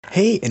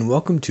Hey, and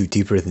welcome to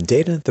Deeper Than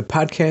Data, the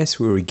podcast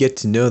where we get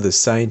to know the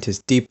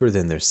scientists deeper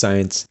than their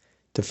science,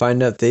 to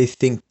find out they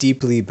think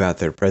deeply about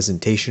their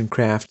presentation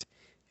craft,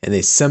 and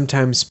they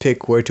sometimes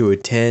pick where to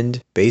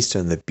attend based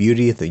on the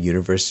beauty of the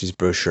university's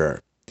brochure.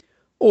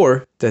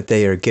 Or that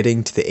they are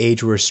getting to the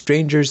age where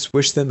strangers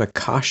wish them a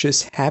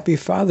cautious, happy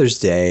Father's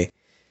Day.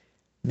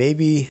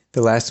 Maybe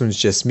the last one's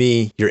just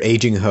me, your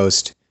aging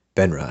host,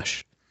 Ben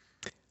Rush.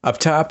 Up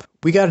top,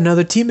 we got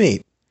another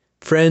teammate.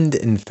 Friend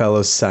and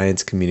fellow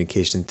science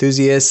communication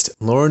enthusiast,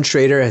 Lauren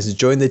Schrader has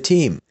joined the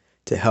team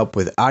to help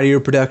with audio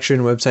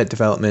production, website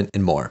development,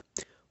 and more.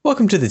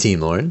 Welcome to the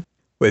team, Lauren.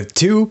 With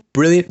two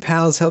brilliant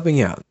pals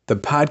helping out, the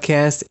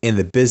podcast and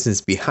the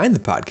business behind the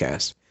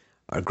podcast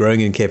are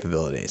growing in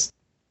capabilities.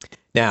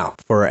 Now,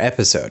 for our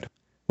episode.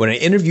 When I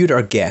interviewed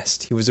our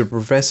guest, he was a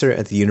professor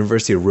at the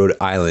University of Rhode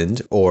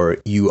Island, or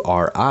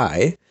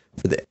URI,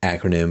 for the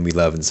acronym we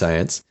love in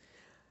science.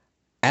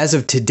 As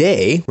of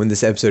today, when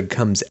this episode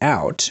comes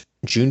out,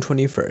 June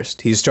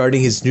 21st, he's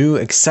starting his new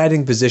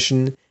exciting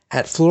position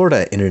at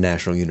Florida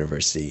International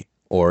University,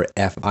 or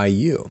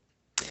FIU.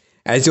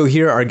 As you'll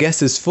hear, our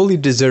guest is fully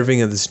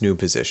deserving of this new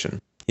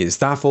position. He is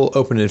thoughtful,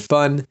 open, and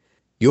fun.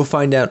 You'll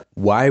find out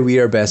why we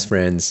are best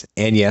friends,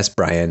 and yes,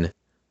 Brian,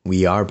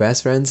 we are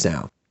best friends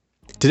now.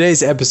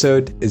 Today's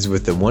episode is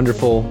with the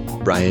wonderful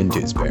Brian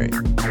Dewsbury.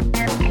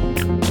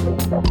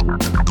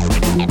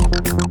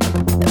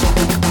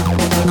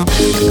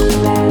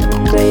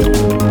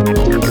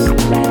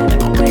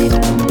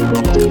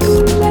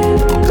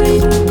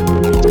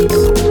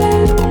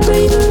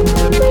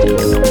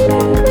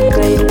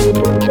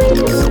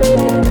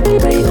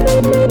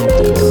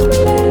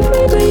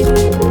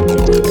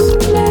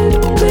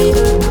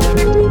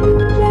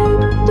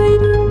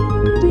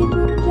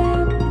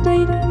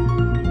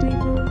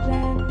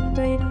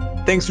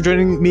 Thanks for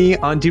joining me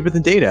on Deeper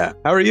Than Data.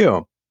 How are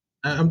you?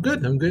 I'm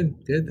good. Good.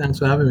 Thanks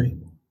for having me.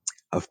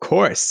 Of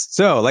course.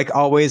 So, like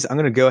always, I'm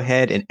going to go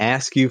ahead and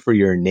ask you for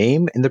your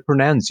name and the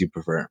pronouns you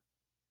prefer.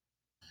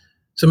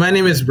 So my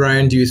name is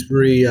Brian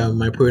Dewsbury.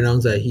 My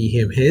pronouns are he,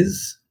 him,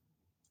 his.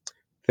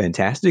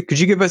 Fantastic. Could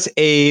you give us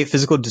a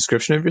physical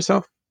description of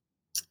yourself?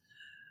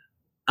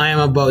 I am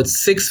about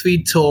 6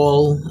 feet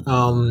tall.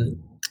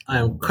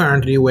 I'm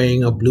currently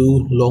wearing a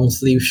blue long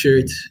sleeve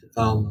shirt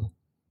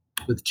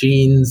with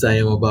jeans.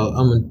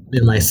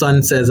 My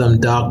son says I'm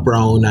dark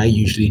brown. I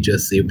usually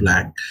just say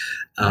black.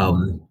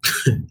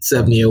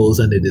 7-year-olds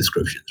and the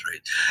descriptions,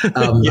 right?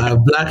 I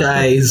have black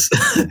eyes,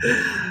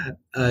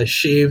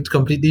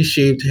 completely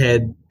shaved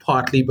head,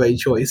 partly by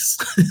choice,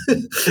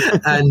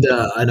 and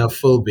a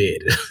full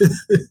beard.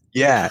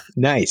 Yeah,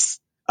 nice.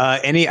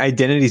 Any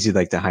identities you'd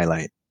like to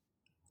highlight?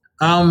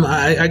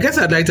 I guess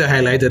I'd like to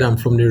highlight that I'm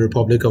from the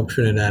Republic of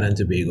Trinidad and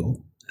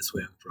Tobago. That's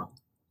where I'm from.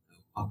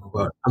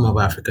 I'm of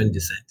African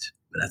descent,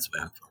 but that's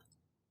where I'm from.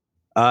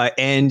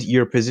 And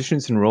your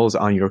positions and roles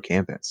on your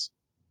campus?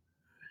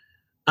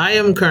 I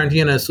am currently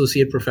an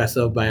associate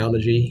professor of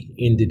biology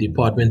in the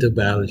Department of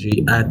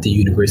Biology at the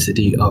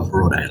University of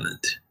Rhode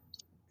Island.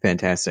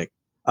 Fantastic.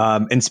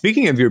 And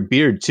speaking of your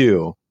beard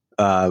too.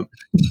 Oh,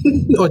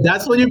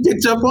 that's what you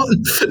picked up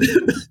on?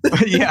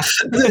 Yeah.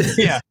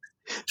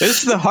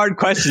 This is the hard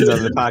questions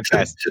on the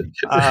podcast.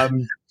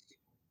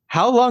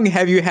 How long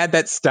have you had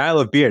that style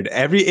of beard?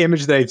 Every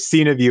image that I've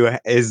seen of you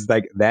is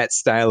like that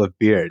style of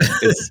beard.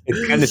 It's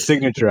kind of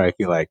signature, I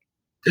feel like.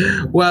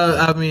 Well,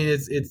 I mean,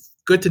 it's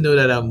good to know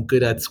that I'm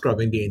good at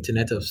scrubbing the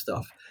internet of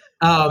stuff.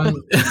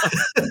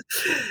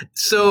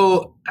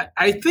 So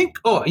I think,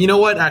 you know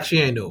what?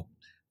 Actually, I know.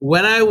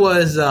 When I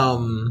was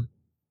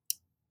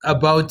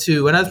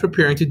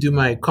preparing to do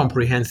my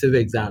comprehensive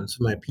exams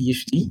for my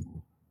PhD,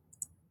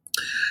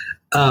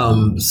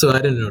 so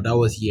I don't know, that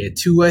was year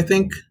 2, I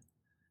think.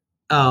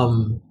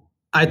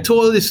 I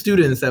told the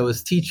students I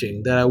was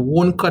teaching that I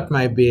won't cut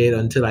my beard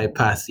until I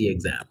pass the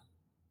exam,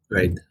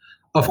 right?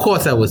 Of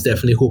course, I was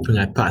definitely hoping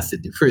I passed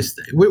it the first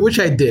time, which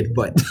I did,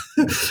 but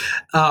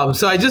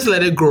so I just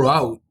let it grow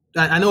out.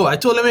 I know, I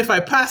told them if I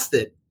passed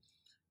it,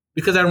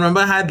 because I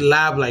remember I had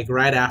lab like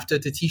right after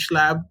to teach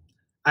lab.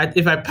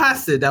 If I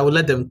passed it, I would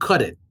let them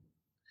cut it.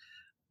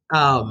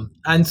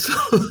 And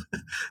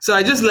so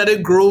I just let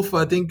it grow for,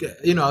 I think,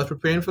 I was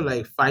preparing for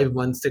like 5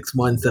 months, 6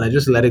 months, and I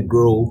just let it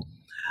grow.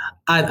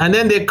 And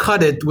then they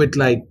cut it with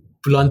like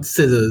blunt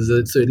scissors,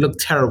 so it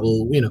looked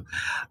terrible,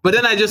 But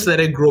then I just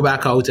let it grow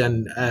back out,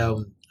 and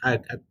I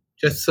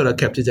just sort of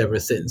kept it ever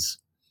since.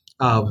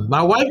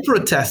 My wife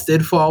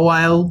protested for a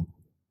while,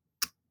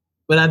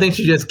 but I think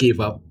she just gave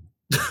up.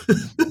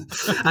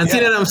 And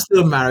seeing that I'm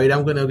still married,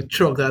 I'm going to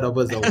chalk that up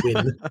as a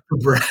win for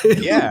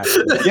Brian. Yeah.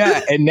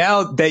 And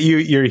now that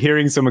you're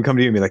hearing someone come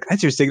to you and be like,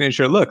 "That's your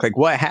signature look," like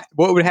what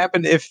would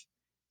happen if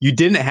you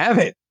didn't have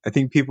it? I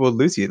think people would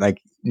lose you.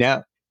 Like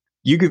now,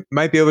 you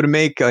might be able to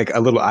make like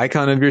a little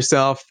icon of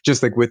yourself,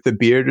 just like with the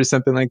beard or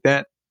something like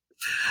that.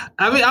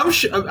 I mean, I'm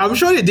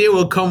sure the day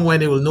will come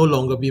when it will no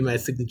longer be my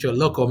signature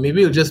look, or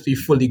maybe it'll just be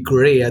fully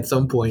gray at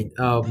some point.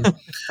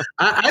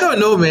 I don't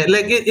know, man.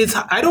 Like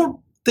I don't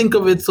think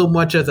of it so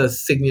much as a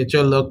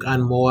signature look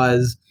and more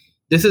as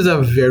this is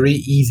a very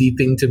easy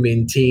thing to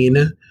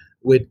maintain.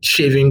 with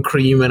shaving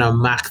cream and a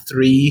Mach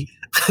 3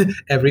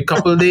 every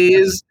couple of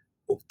days,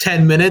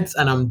 10 minutes,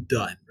 and I'm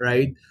done,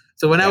 right?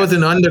 So when I was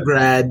in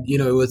undergrad,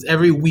 it was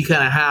every week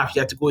and a half,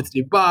 you had to go to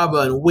the barber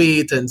and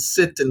wait and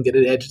sit and get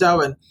it edged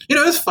out. And,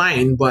 it's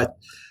fine, but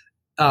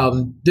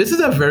this is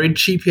a very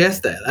cheap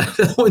hairstyle.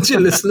 I want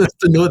your listeners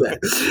to know that.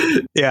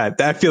 Yeah,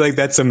 I feel like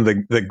that's some of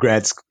the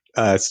grad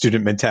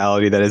student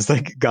mentality that has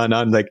like gone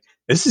on. Like,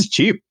 this is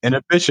cheap and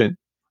efficient.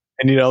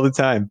 I need it all the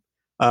time.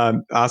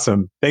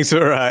 Awesome. Thanks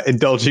for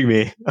indulging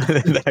me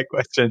in that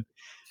question.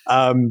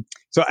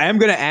 So I am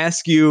going to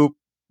ask you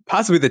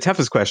possibly the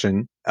toughest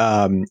question.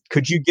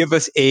 Could you give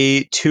us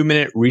a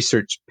 2-minute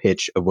research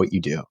pitch of what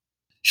you do?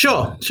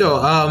 Sure.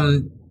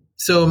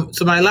 So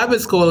my lab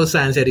is called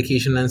Science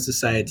Education and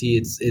Society.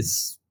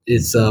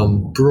 It's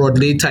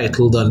broadly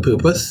titled on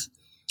purpose.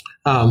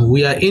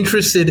 We are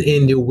interested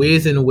in the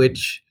ways in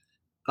which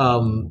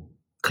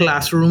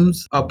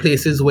classrooms are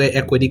places where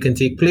equity can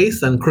take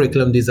place, and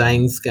curriculum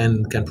designs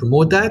can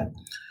promote that.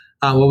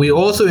 But we're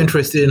also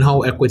interested in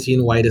how equity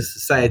in wider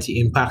society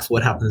impacts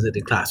what happens in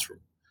the classroom.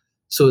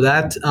 So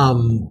that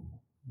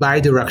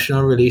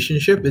bi-directional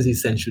relationship is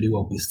essentially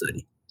what we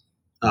study.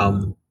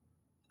 And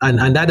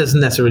that doesn't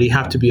necessarily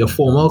have to be a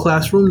formal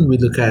classroom. We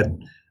look at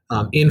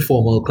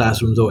informal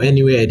classrooms or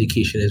anywhere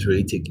education is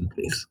really taking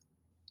place.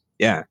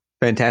 Yeah,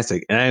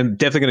 fantastic. And I'm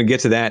definitely going to get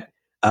to that.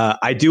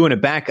 I do want to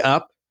back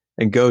up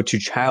and go to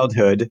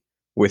childhood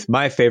with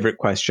my favorite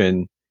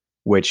question,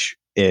 which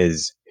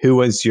is, who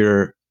was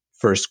your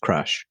first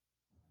crush?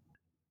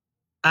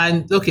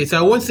 And okay, so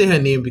I won't say her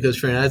name because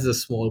Trinidad is a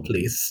small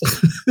place.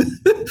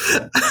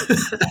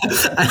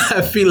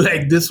 I feel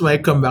like this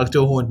might come back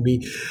to haunt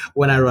me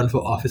when I run for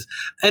office.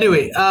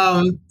 Anyway,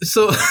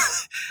 so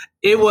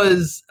it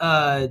was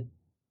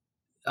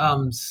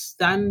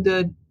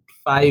standard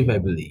 5, I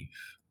believe.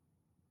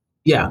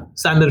 Yeah,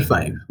 standard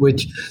 5.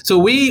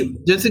 So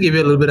just to give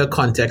you a little bit of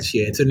context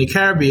here, it's in the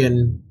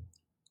Caribbean,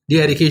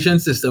 the education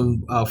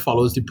system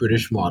follows the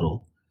British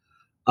model.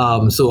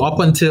 So up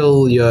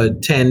until you're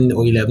 10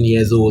 or 11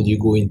 years old, you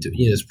go into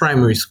it's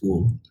primary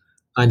school,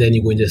 and then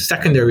you go into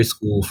secondary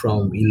school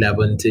from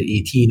 11 to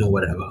 18 or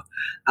whatever.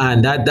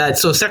 And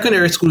so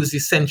secondary school is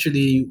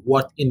essentially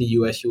what in the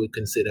US you would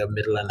consider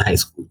middle and high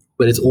school,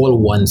 but it's all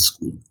one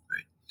school.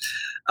 Right?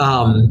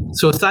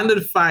 So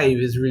standard 5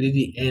 is really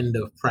the end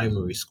of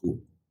primary school.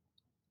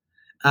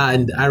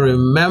 And I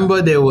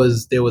remember there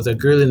was a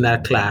girl in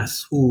that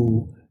class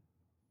who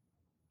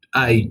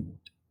I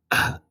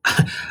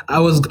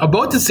was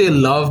about to say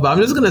love, but I'm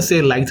just going to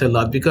say liked a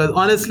lot, because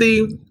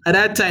honestly, at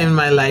that time in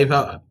my life,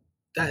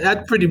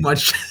 that pretty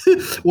much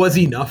was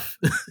enough.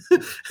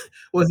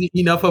 Was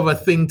enough of a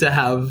thing to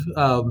have.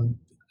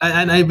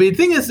 The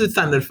thing is with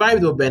standard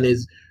 5 though, Ben,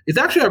 is it's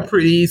actually a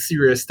pretty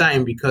serious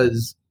time,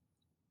 because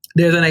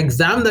there's an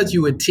exam that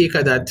you would take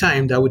at that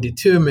time that would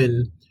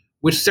determine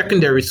which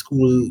secondary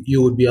school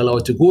you would be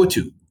allowed to go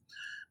to.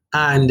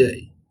 And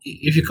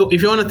if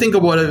you want to think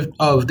about it,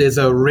 there's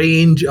a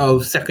range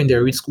of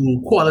secondary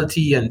school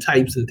quality and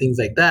types and things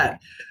like that.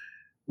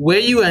 Where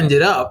you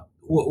ended up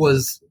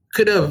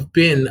could have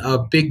been a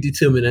big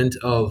determinant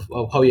of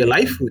how your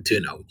life would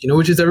turn out,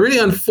 which is a really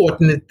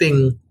unfortunate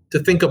thing to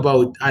think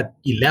about at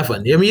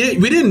 11. I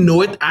mean, we didn't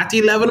know it at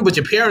 11, but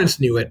your parents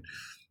knew it.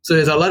 So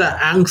there's a lot of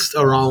angst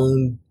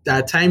around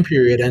that time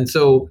period. And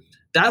so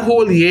that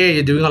whole year,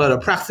 you're doing a lot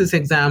of practice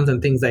exams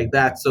and things like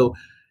that. So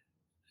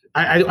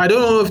I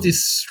don't know if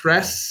this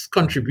stress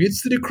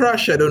contributes to the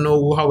crush. I don't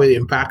know how it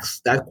impacts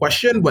that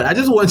question, but I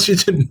just want you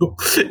to know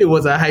it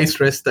was a high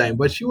stress time.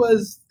 But she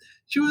was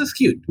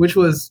cute, which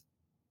was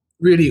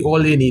really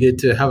all you needed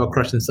to have a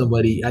crush on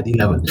somebody at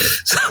 11.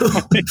 So.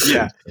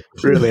 Yeah,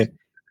 really.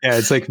 Yeah,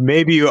 it's like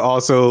maybe you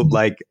also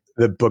like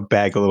the book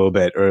bag a little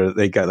bit, or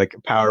they got like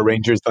a Power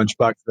Rangers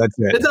lunchbox. That's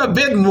it. It's a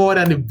bit more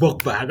than the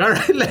book bag, all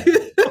right?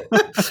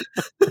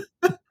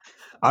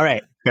 All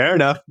right, fair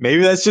enough.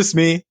 Maybe that's just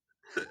me.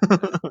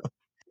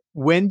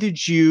 When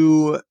did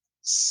you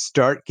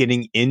start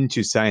getting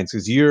into science?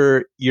 Because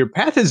your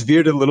path has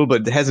veered a little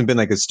bit. It hasn't been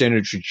like a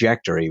standard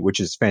trajectory, which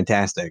is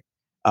fantastic.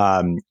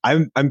 I'm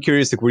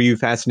curious, like, were you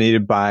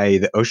fascinated by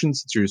the ocean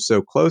since you're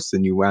so close,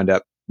 and you wound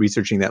up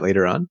researching that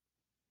later on?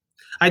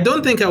 I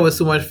don't think I was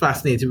so much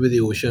fascinated with the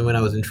ocean when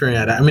I was in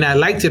Trinidad. I mean, I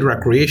liked it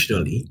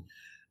recreationally,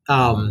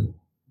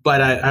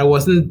 but I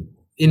wasn't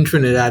in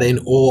Trinidad in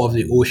awe of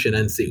the ocean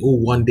and say, oh,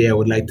 one day I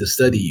would like to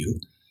study you.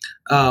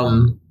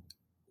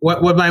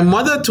 What my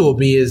mother told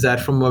me is that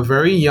from a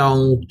very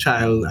young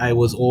child, I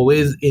was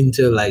always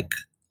into like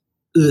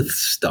earth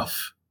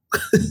stuff,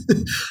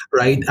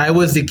 right? I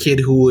was the kid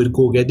who would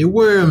go get the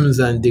worms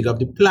and dig up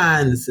the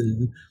plants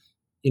and,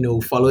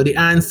 follow the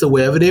ants to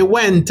wherever they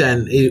went.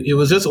 And it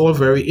was just all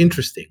very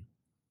interesting.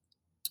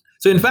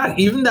 So in fact,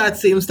 even that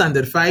same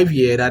standard 5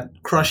 year, that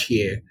crush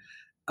year,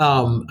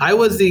 I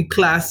was the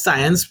class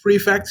science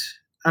prefect.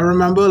 I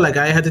remember, like,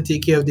 I had to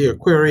take care of the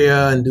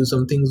aquaria and do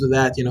some things with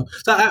that,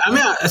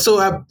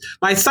 So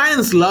my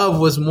science love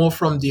was more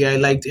from I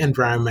liked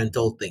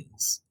environmental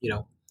things,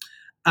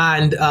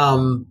 And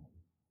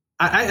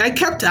I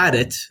kept at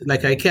it.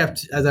 Like I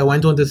kept, as I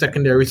went on to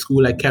secondary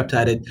school, I kept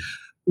at it.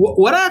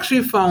 What I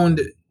actually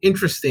found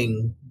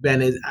interesting,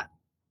 Ben, is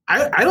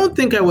I don't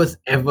think I was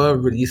ever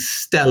really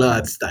stellar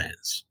at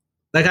science.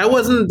 Like I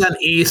wasn't an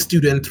A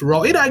student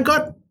throughout it. I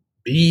got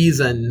B's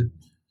and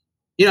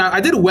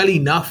I did well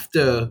enough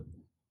to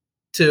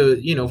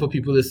for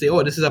people to say,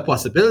 oh, this is a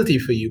possibility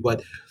for you.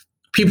 But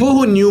people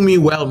who knew me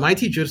well, my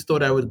teachers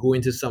thought I would go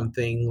into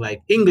something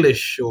like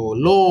English or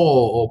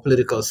law or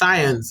political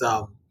science.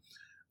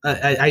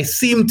 I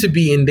seemed to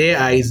be, in their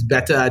eyes,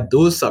 better at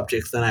those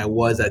subjects than I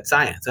was at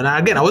science. And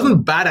again, I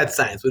wasn't bad at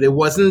science, but I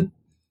wasn't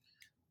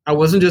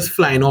just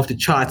flying off the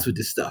charts with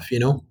this stuff.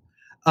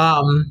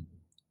 Um,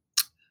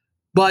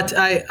 but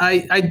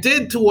I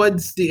did,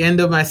 towards the end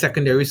of my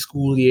secondary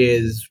school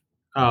years,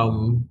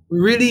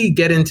 really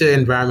get into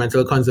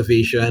environmental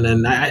conservation.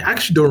 And I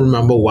actually don't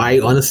remember why,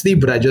 honestly,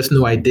 but I just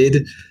know I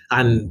did.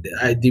 And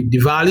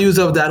the values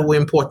of that were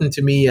important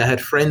to me. I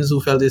had friends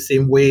who felt the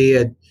same way.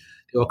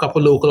 There were a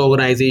couple local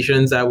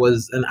organizations I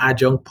was an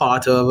adjunct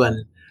part of.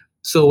 And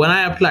so when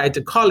I applied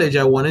to college,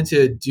 I wanted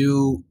to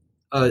do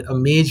a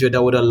major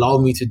that would allow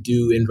me to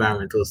do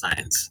environmental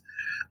science.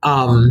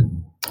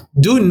 Um,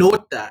 do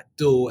note that,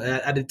 though,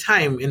 at the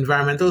time,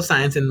 environmental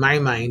science in my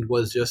mind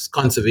was just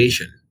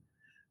conservation.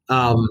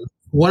 Um,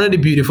 One of the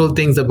beautiful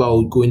things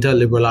about going to a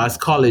liberal arts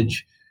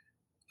college,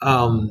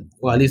 well,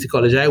 at least the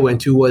college I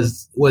went to,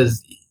 was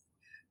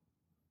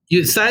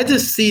you started to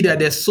see that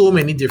there's so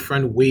many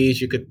different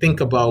ways you could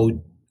think about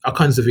a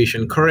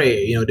conservation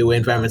career. There were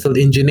environmental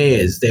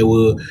engineers, there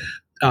were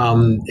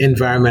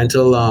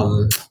environmental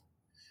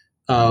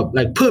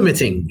like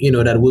permitting,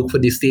 that work for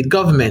the state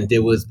government.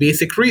 There was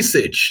basic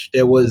research.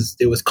 There was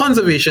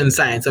conservation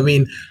science. I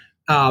mean,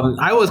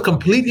 I was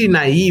completely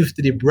naive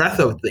to the breadth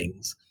of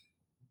things,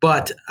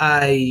 but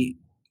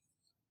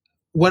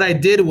what I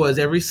did was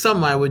every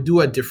summer I would do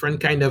a different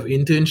kind of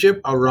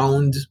internship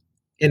around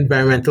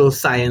environmental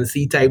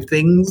sciencey type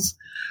things,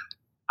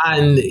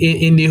 and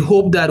in the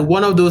hope that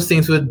one of those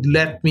things would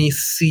let me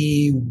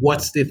see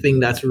what's the thing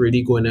that's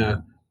really going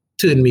to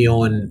turn me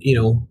on,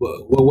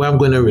 where I'm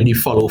going to really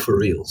follow for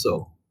real.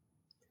 So,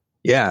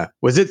 Yeah.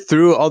 Was it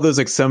through all those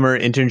like summer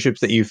internships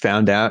that you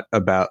found out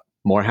about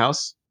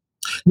Morehouse?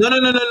 no, no,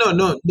 no, no, no,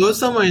 no. Those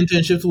summer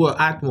internships were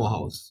at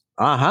Morehouse.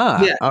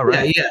 Aha. Yeah, All yeah,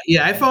 right. yeah,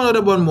 yeah. I found out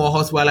about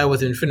Morehouse while I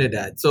was in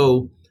Trinidad.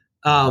 So,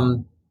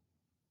 um,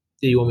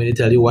 do you want me to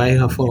tell you why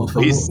I found out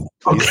from Please,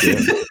 Morehouse?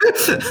 please do.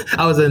 Okay.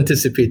 I was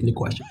anticipating the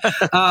question.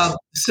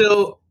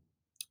 So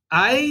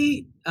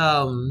I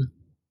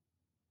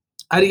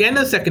at the end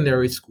of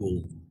secondary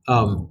school,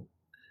 I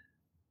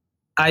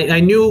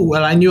knew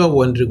I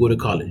wanted to go to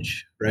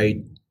college, right?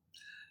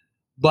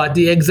 But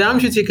the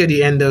exams you take at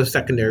the end of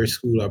secondary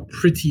school are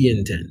pretty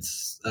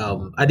intense.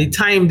 At the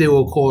time, they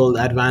were called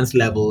advanced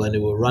level, and they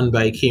were run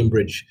by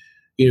Cambridge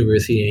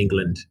University in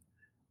England.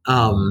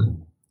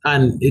 And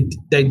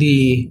like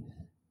the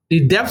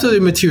depth of the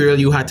material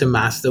you had to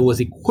master was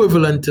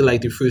equivalent to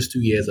like the first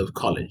 2 years of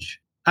college.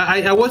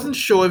 I wasn't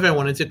sure if I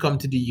wanted to come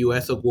to the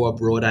US or go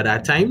abroad at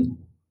that time.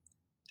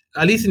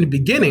 At least in the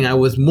beginning, I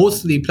was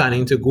mostly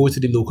planning to go to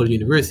the local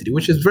university,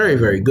 which is very,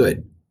 very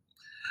good.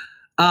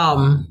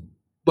 Um,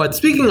 but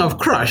speaking of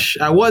crush,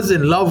 I was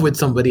in love with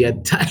somebody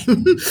at the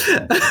time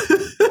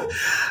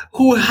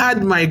who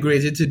had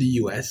migrated to the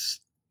US.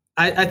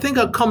 I think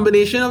a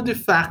combination of the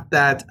fact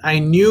that I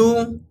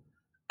knew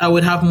I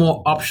would have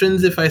more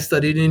options if I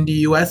studied in the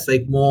US,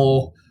 like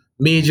more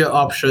major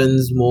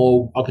options,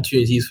 more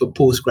opportunities for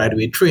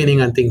postgraduate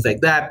training and things like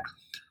that.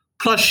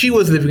 Plus, she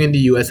was living in the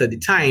US at the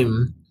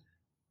time,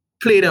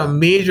 played a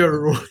major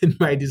role in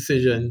my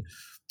decision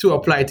to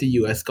apply to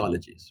US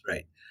colleges,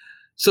 right?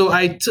 So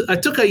I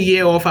took a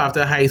year off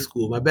after high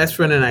school. My best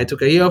friend and I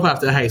took a year off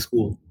after high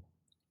school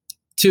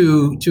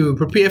to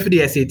prepare for the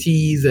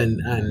SATs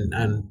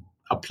and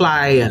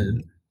apply.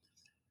 And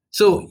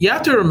so you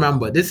have to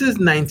remember, this is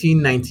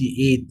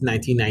 1998,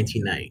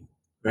 1999,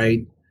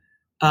 right?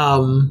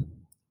 Um,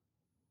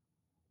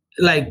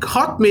 like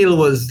Hotmail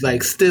was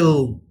like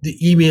still the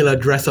email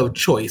address of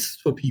choice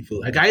for people.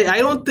 Like I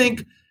didn't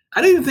think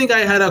I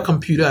had a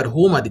computer at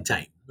home at the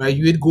time. Right,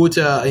 you would go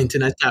to an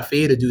internet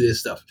cafe to do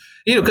this stuff,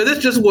 because it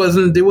just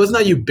wasn't. There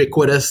wasn't a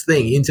ubiquitous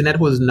thing. Internet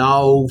was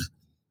now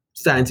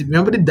starting to.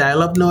 Remember the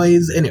dial-up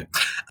noise? Anyway,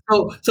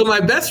 so my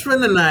best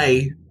friend and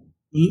I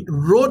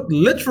wrote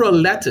literal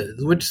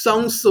letters, which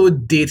sounds so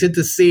dated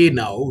to say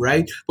now,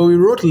 right? But we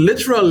wrote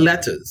literal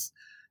letters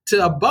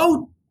to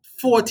about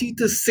 40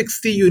 to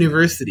 60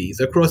 universities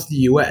across the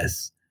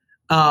US.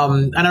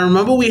 And I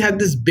remember we had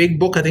this big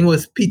book, I think it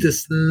was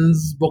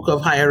Peterson's Book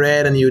of Higher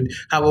Ed, and you'd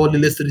have all the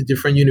list of the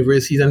different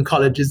universities and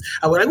colleges.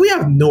 And we're like, we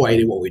have no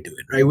idea what we're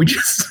doing, right? We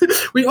just,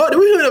 we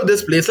heard of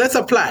this place, let's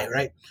apply,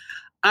 right?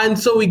 And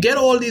so we get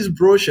all these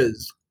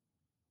brochures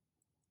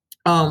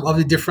of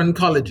the different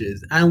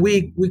colleges, and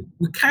we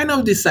kind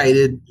of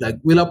decided, like,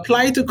 we'll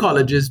apply to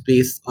colleges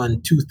based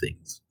on two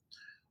things.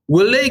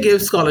 Will they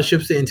give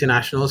scholarships to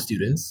international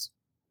students?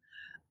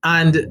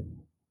 And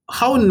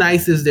how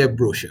nice is their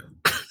brochure?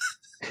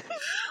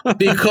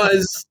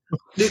 because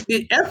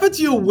the effort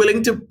you're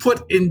willing to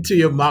put into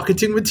your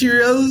marketing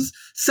materials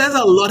says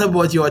a lot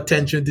about your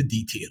attention to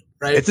detail,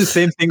 right? It's the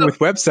same thing with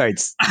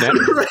websites. Yeah.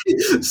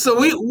 Right? So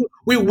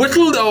we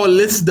whittled our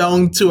list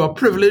down to a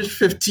privileged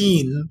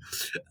 15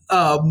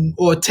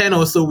 or 10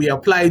 or so we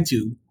applied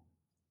to.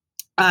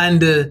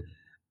 And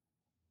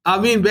I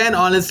mean, Ben,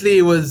 honestly,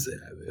 it was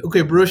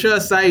okay. Brochure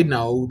aside,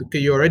 now okay,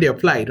 you already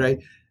applied, right?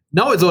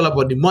 Now it's all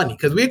about the money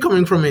because we're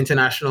coming from an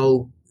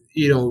international,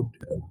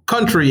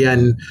 country,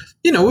 and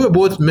we were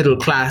both middle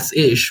class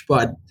ish.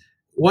 But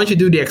once you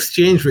do the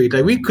exchange rate,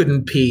 like we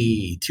couldn't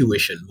pay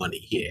tuition money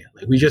here,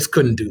 like we just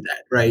couldn't do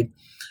that, right?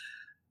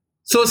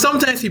 So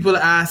sometimes people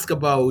ask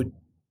about,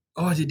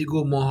 oh, did you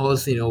go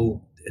Morehouse?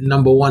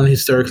 Number one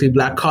historically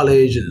black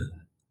college, and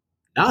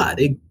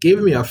they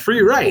gave me a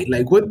free ride.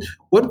 Like what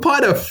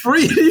part of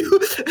free do you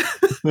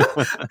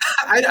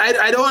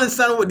I don't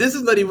understand what this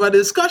is not even a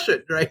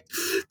discussion, right?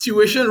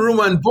 Tuition, room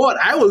and board.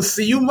 I will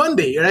see you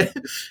Monday, right?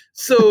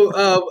 So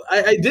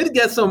I did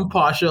get some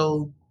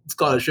partial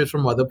scholarships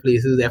from other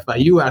places.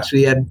 FIU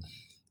actually had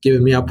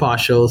given me a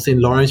partial, St.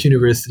 Lawrence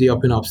University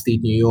up in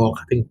upstate New York,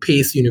 I think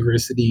Pace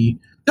University.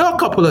 There are a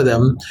couple of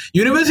them.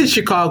 University of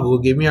Chicago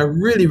gave me a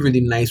really, really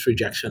nice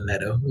rejection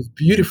letter. It was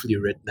beautifully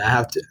written.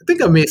 I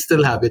think I may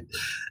still have it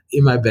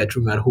in my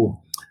bedroom at home.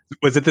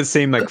 Was it the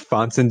same like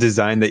fonts and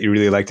design that you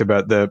really liked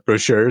about the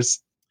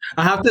brochures?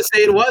 I have to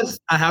say it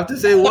was.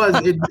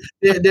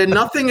 They're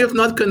nothing if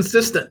not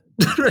consistent.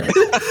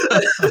 The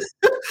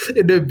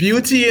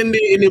beauty in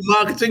the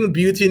marketing,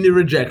 beauty in the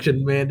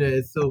rejection,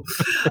 man. So,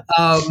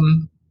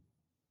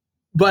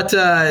 but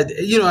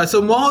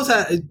so Morehouse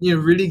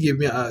really gave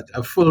me a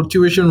full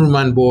tuition, room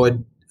and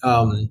board,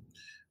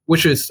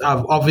 which is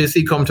I've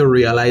obviously come to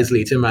realize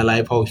later in my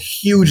life how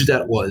huge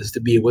that was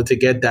to be able to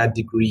get that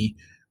degree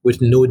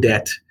with no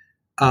debt.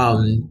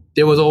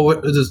 There was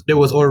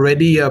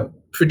already a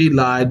pretty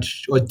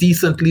large or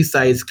decently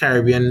sized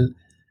Caribbean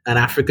and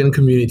African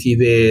community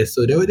there,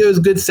 so there was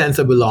a good sense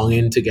of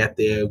belonging to get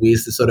there,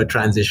 ways to sort of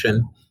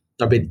transition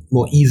a bit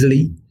more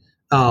easily.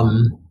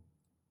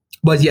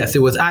 But yes,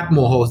 it was at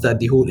Morehouse that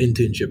the whole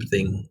internship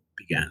thing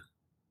began.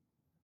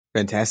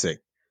 Fantastic.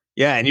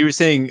 Yeah, and you were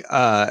saying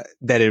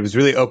that it was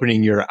really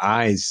opening your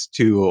eyes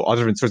to all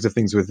different sorts of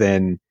things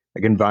within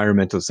like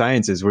environmental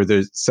sciences. Were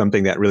there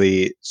something that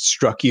really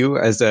struck you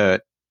as a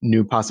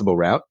new possible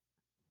route?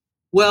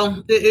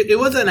 Well, it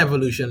was an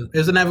evolution. It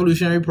was an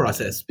evolutionary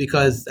process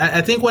because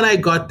I think when I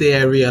got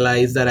there, I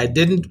realized that I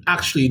didn't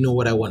actually know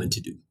what I wanted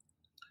to do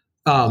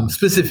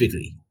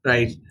specifically,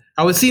 right?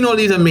 I was seeing all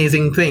these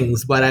amazing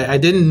things, but I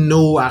didn't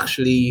know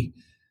actually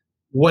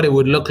what it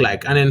would look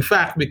like. And in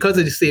fact, because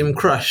of the same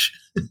crush,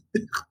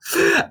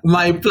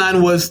 my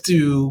plan was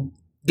to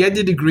get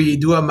the degree,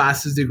 do a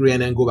master's degree,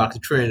 and then go back to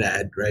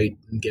Trinidad, right?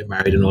 And get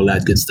married and all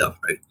that good stuff,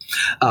 right?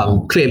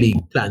 Clearly,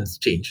 plans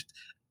changed.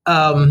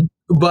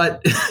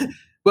 But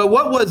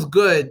what was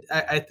good,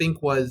 I think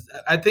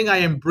I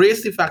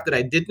embraced the fact that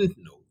I didn't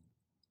know.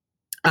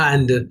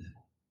 And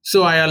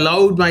so I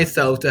allowed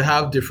myself to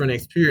have different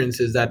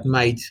experiences that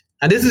might,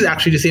 and this is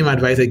actually the same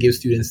advice I give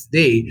students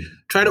today,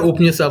 try to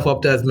open yourself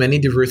up to as many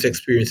diverse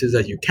experiences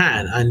as you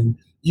can. And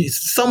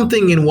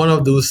something in one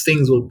of those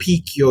things will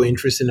pique your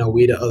interest in a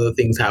way that other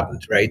things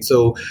haven't, right?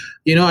 So,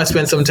 I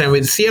spent some time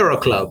with Sierra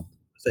Club.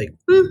 It's like,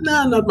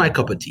 nah, not my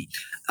cup of tea.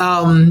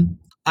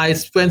 I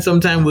spent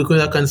some time working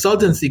with a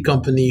consultancy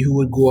company who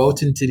would go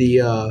out into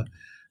the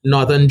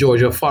northern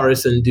Georgia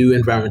forest and do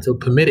environmental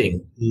permitting. A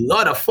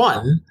lot of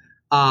fun,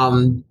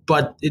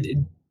 but it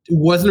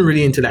wasn't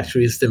really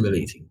intellectually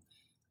stimulating.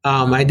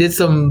 I did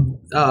some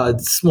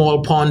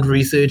small pond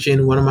research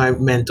in one of my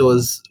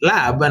mentors'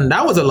 lab, and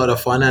that was a lot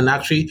of fun. And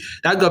actually,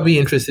 that got me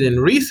interested in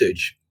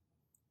research.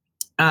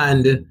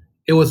 And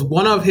it was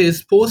one of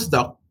his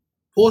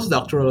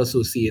postdoctoral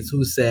associates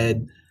who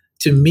said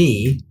to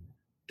me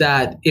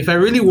that if I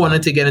really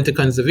wanted to get into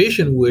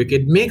conservation work,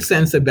 it makes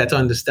sense to better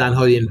understand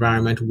how the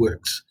environment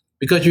works,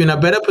 because you're in a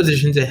better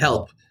position to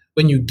help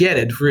when you get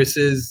it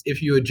versus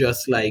if you're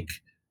just like,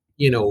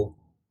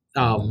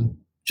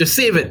 just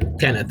save it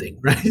kind of thing,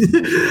 right?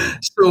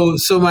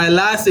 So my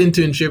last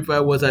internship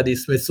was at the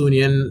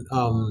Smithsonian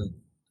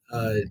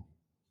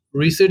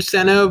Research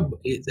Center.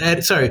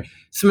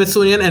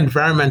 Smithsonian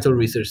Environmental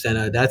Research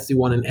Center. That's the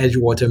one in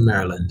Edgewater,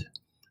 Maryland.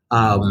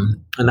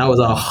 And that was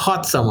a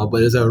hot summer,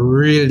 but it was a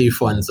really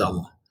fun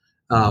summer.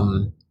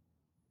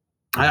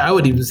 I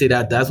would even say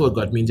that that's what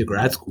got me into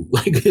grad school.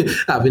 Like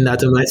having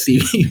that on my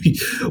CV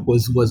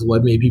was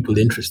what made people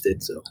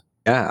interested. So.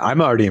 Yeah, I'm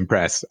already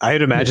impressed.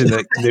 I'd imagine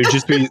that there'd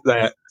just be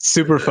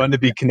super fun to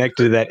be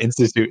connected to that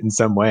institute in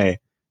some way.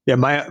 Yeah,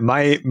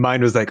 my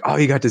mind was like, oh,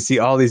 you got to see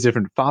all these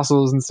different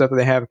fossils and stuff that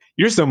they have.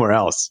 You're somewhere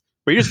else,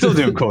 but you're still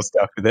doing cool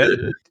stuff with it.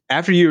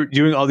 After you were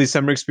doing all these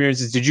summer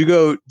experiences, did you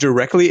go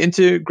directly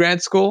into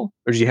grad school,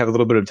 or did you have a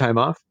little bit of time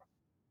off?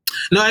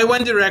 No, I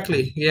went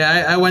directly.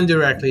 Yeah, I went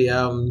directly.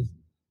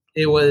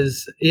 It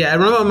was, I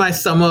remember my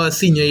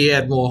senior year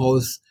at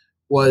Morehouse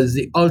was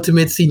the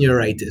ultimate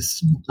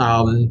senioritis.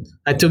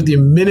 I took the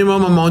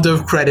minimum amount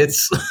of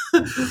credits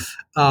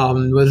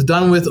Was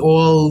done with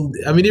all.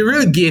 I mean, the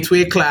real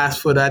gateway class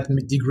for that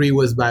degree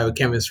was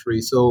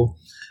biochemistry. So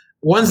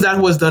once that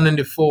was done in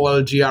the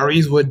fall,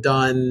 GREs were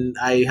done.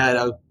 I had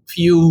a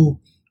few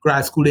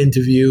grad school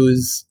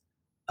interviews.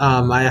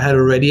 I had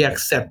already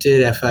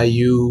accepted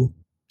FIU.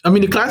 I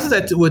mean, the classes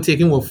that were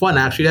taken were fun.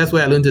 Actually, that's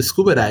where I learned to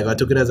scuba dive. I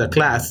took it as a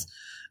class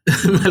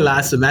my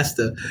last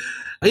semester.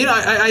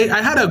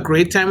 I had a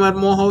great time at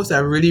Morehouse. I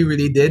really,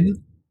 really did.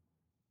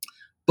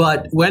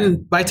 But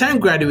when by time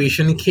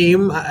graduation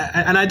came,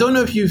 and I don't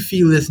know if you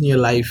feel this in your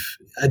life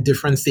at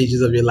different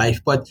stages of your life,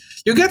 but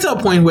you get to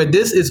a point where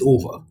this is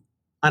over,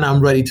 and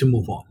I'm ready to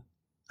move on.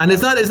 And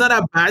it's not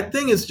a bad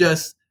thing. It's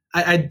just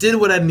I did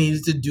what I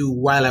needed to do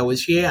while I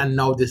was here, and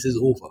now this is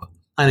over,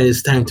 and it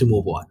is time to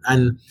move on.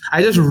 And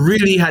I just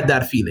really had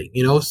that feeling.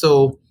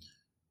 So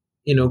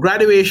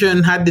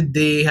graduation, had the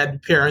day, had the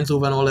parents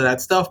over and all of that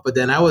stuff. But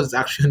then I was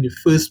actually on the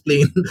first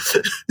plane,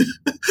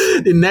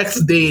 the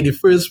next day, the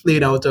first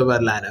plane out of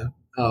Atlanta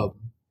to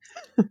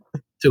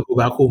go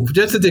back home,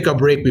 just to take a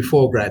break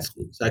before grad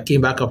school. So I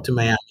came back up to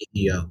Miami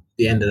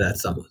the end of that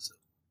summer. So.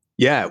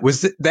 Yeah.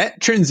 Was that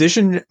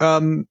transition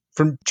from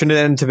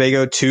Trinidad and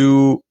Tobago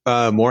to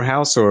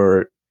Morehouse,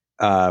 or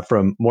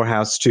from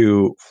Morehouse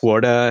to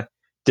Florida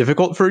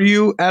difficult for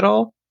you at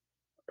all?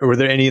 Or were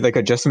there any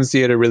adjustments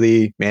you had to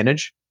really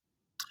manage?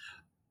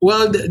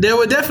 Well, there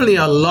were definitely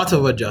a lot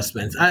of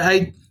adjustments.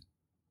 I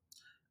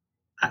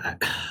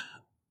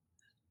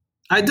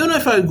don't know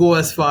if I'd go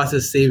as far as to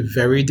say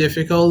very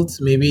difficult,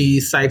 maybe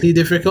slightly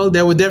difficult.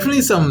 There were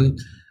definitely some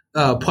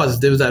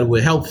positives that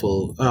were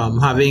helpful.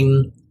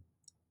 Having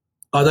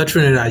other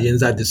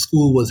Trinidadians at the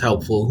school was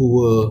helpful,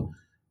 who were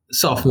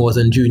sophomores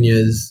and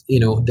juniors.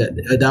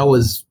 That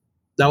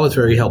was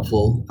very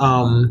helpful.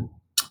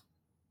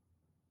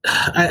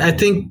 I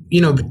think,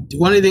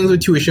 one of the things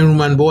with tuition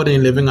room and board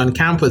and living on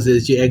campus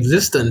is your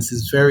existence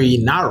is very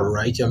narrow,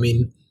 right? I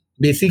mean,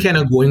 basically kind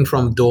of going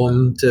from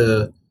dorm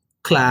to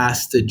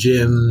class to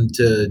gym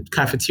to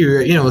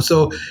cafeteria,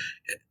 so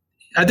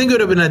I think it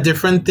would have been a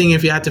different thing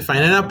if you had to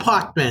find an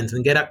apartment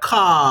and get a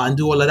car and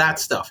do all of that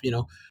stuff.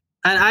 And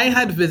I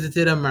had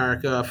visited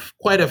America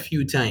quite a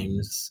few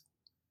times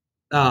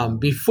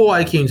before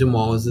I came to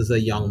Morehouse as a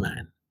young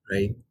man,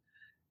 right?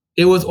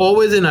 It was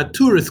always in a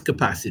tourist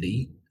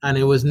capacity, and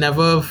it was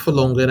never for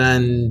longer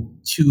than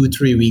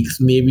 2-3 weeks,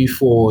 maybe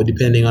 4,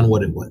 depending on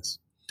what it was.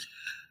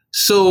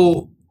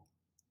 So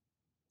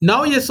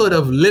now you're sort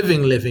of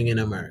living in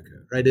America,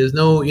 right?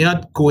 You're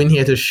not going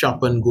here to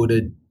shop and go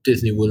to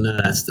Disney World and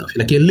all that stuff.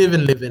 You're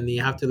living, and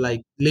you have to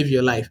live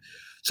your life.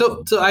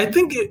 So I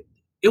think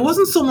it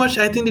wasn't so much,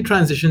 I think, the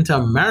transition to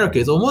America.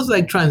 It's almost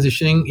like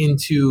transitioning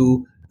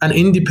into an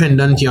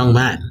independent young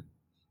man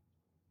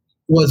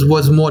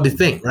was more the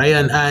thing, right?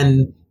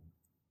 And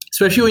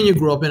especially when you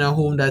grow up in a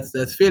home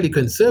that's fairly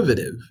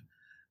conservative,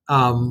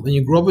 when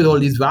you grow up with all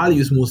these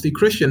values, mostly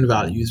Christian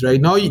values, right?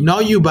 Now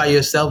you by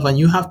yourself, and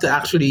you have to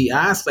actually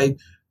ask,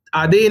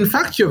 are they in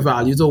fact your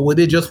values, or were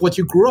they just what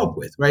you grew up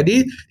with, right?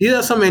 These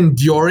are some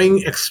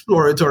enduring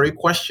exploratory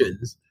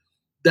questions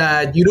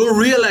that you don't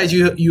realize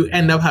you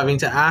end up having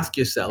to ask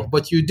yourself,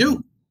 but you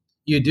do.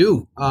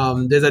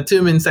 There's a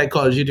term in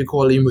psychology they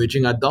call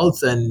emerging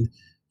adults, and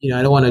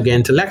I don't want to get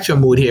into lecture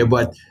mode here,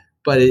 but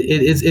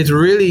it's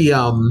really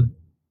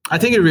I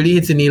think it really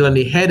hits the nail on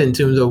the head in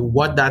terms of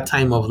what that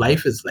time of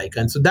life is like.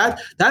 And so that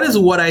is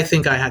what I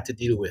think I had to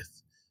deal with,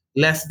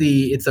 less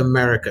the it's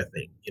America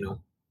thing,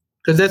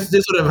 because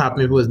this would have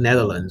happened if it was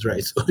Netherlands,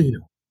 right? So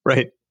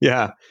Right.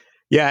 Yeah.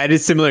 Yeah, I had a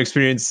similar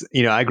experience.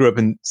 I grew up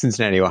in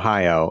Cincinnati,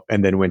 Ohio,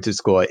 and then went to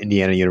school at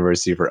Indiana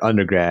University for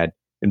undergrad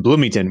in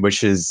Bloomington,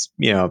 which is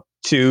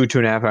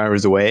 2.5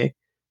 hours away.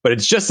 But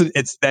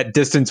it's that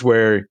distance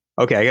where,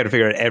 okay, I got to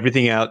figure out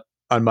everything out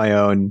on my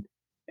own.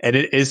 And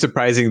it is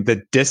surprising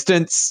the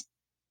distance,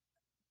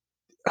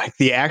 like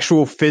the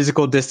actual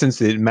physical distance,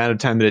 the amount of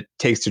time that it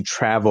takes to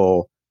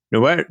travel, no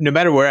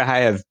matter where I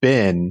have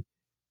been,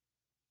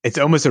 it's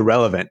almost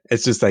irrelevant.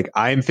 It's just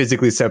I'm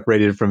physically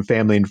separated from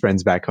family and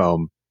friends back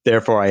home.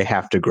 Therefore, I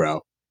have to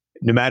grow,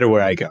 no matter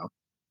where I go.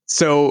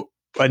 So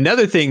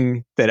another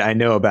thing that I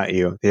know about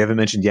you, they haven't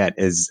mentioned yet,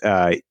 is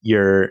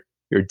your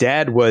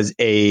dad was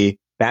a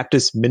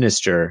Baptist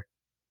minister,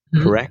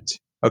 correct?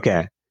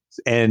 Okay.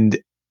 And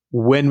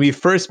when we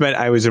first met,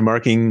 I was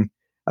remarking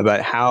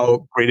about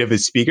how great of a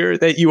speaker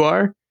that you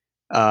are.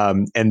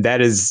 And that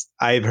is,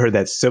 I've heard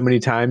that so many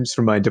times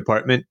from my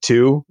department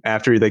too,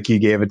 after you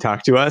gave a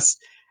talk to us.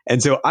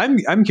 And so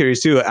I'm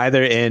curious too,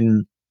 either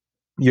in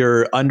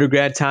your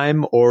undergrad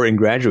time or in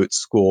graduate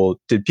school,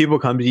 did people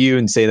come to you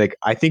and say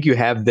I think you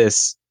have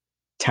this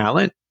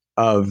talent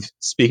of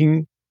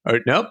speaking, or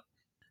nope?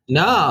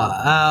 No.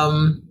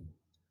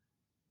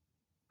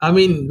 I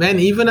mean, man,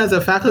 even as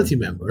a faculty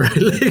member, right?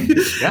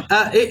 Yeah.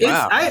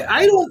 Wow.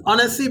 I don't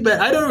honestly, but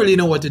I don't really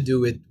know what to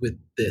do with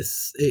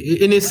this,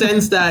 in a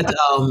sense that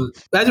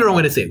that's the wrong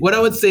way to say it. What I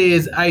would say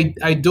is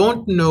I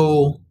don't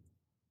know.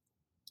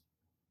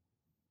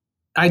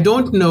 I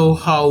don't know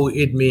how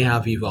it may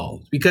have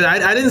evolved, because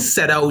I didn't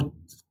set out.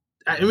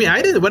 I mean,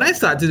 I didn't when I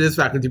started this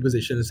faculty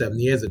position 7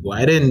 years ago.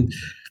 I didn't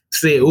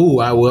say, oh,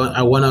 I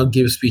want to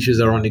give speeches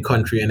around the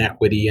country on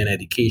equity and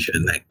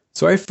education. Like,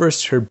 so I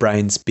first heard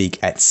Brian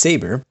speak at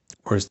SABRE,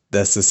 or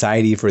the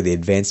Society for the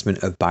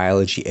Advancement of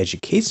Biology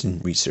Education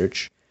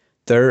Research,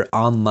 their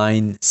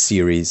online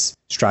series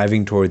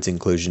striving towards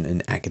inclusion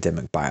in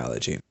academic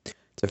biology.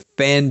 It's a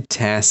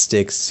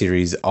fantastic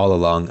series all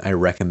along. I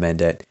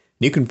recommend it.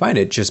 You can find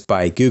it just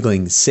by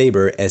Googling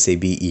SABRE,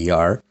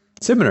 SABER,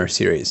 seminar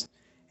series.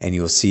 And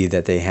you'll see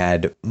that they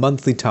had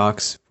monthly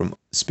talks from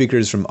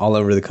speakers from all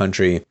over the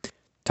country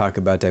talk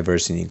about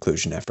diversity and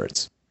inclusion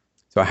efforts.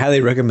 So I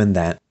highly recommend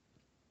that.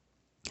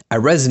 I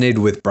resonated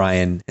with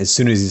Brian as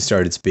soon as he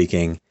started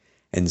speaking.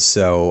 And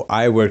so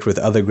I worked with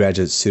other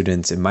graduate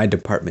students in my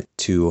department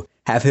to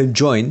have him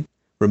join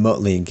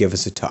remotely and give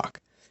us a talk.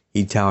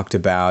 He talked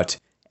about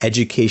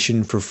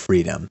education for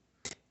freedom.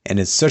 And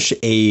it's such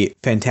a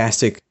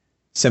fantastic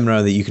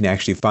seminar that you can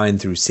actually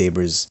find through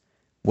SABRE's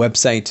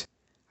website.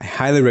 I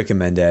highly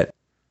recommend it.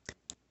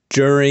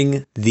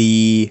 During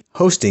the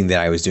hosting that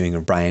I was doing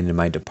of Brian in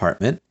my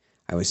department,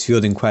 I was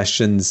fielding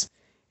questions,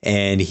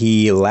 and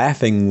he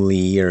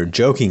laughingly or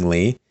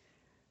jokingly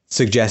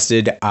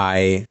suggested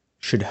I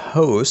should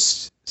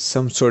host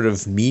some sort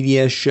of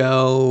media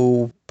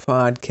show,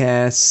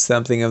 podcast,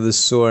 something of the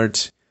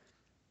sort,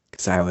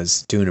 because I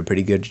was doing a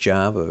pretty good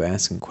job of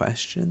asking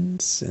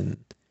questions and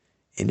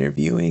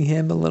interviewing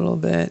him a little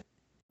bit.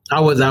 I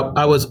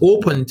was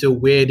open to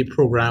where the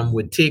program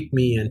would take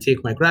me and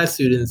take my grad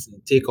students and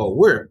take our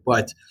work.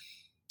 But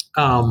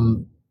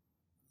one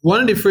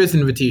of the first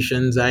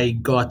invitations I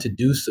got to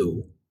do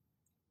so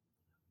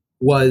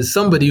was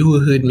somebody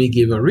who heard me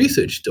give a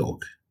research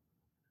talk.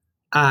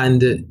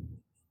 And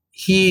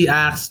he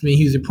asked me,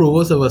 he's the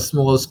provost of a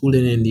small school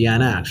in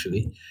Indiana,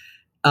 actually.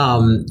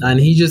 And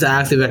he just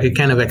asked if I could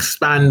kind of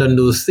expand on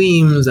those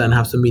themes and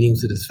have some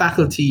meetings with his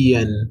faculty.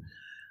 And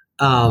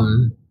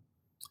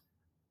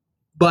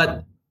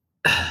but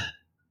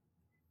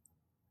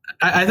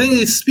I think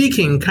it's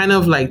speaking kind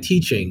of like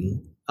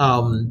teaching.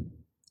 One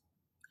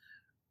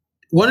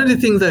of the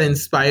things that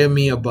inspire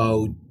me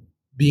about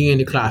being in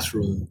the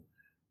classroom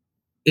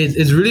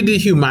is really the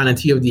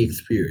humanity of the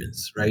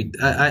experience, right?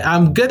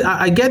 I'm good.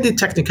 I get the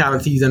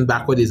technicalities and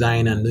backward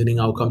design and learning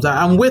outcomes.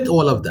 I'm with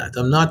all of that.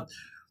 I'm not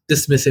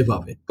dismissive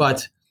of it.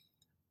 But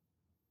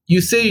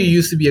you say you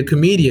used to be a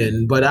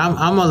comedian, but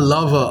I'm a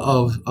lover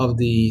of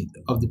the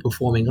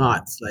performing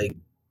arts, like,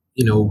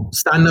 you know,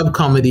 stand-up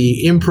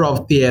comedy,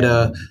 improv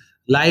theater,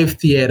 live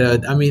theater.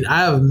 I mean,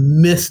 I have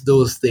missed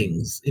those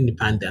things in the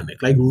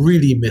pandemic, like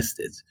really missed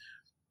it.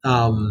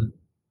 And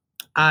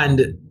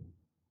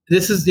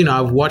this is, you know, I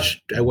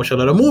watch a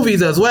lot of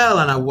movies as well,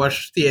 and I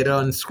watch theater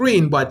on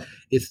screen, but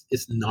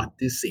it's not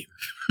the same,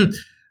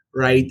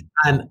 right?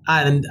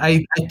 And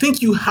I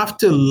think you have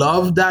to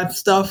love that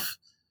stuff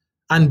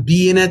and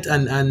be in it.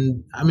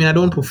 And I mean, I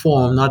don't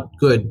perform, not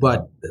good,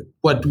 but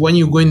when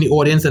you go in the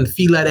audience and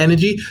feel that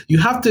energy, you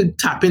have to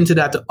tap into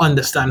that to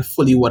understand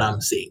fully what I'm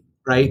saying,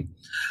 right?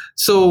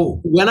 So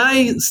when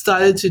I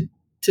started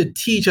to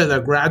teach as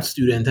a grad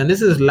student, and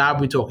this is lab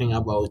we're talking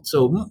about,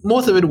 so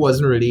most of it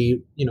wasn't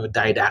really, you know,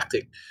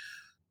 didactic.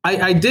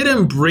 I did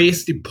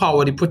embrace the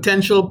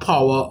potential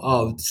power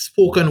of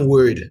spoken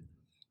word,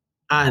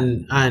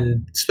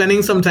 and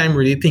spending some time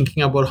really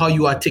thinking about how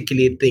you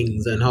articulate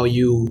things and how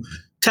you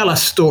tell a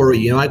story.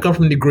 You know, I come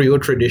from the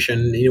griot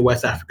tradition, the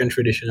West African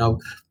tradition of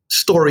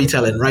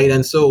storytelling, right?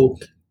 And so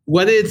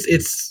whether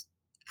it's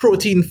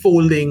protein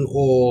folding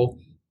or,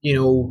 you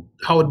know,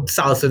 how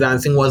salsa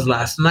dancing was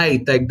last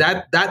night, like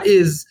that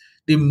is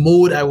the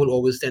mode I will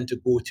always tend to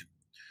go to.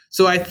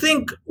 So I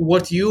think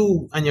what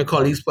you and your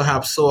colleagues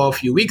perhaps saw a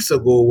few weeks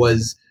ago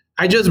was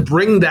I just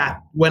bring that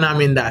when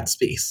I'm in that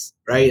space,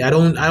 right? I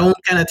don't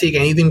kind of take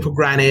anything for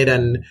granted,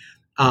 and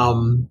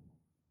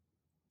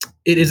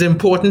it is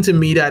important to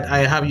me that I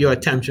have your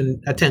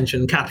attention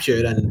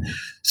captured. And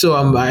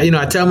so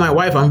I tell my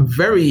wife I'm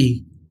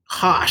very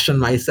harsh on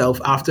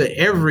myself after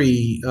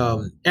every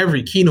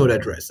keynote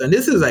address, and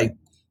this is like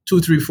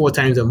 2, 3, 4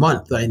 times a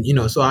month, and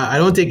so I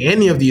don't take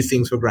any of these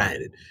things for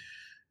granted.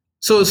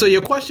 So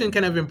your question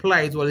kind of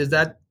implies, well, is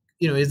that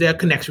is there a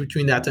connection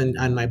between that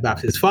and my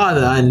Baptist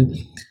father? And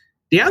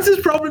the answer is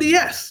probably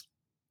yes.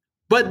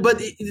 But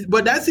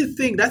that's the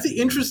thing. That's the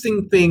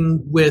interesting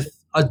thing with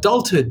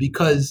adulthood,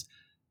 because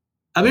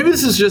maybe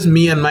this is just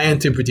me and my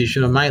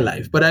interpretation of my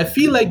life, but I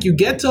feel like you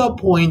get to a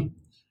point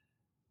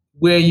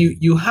where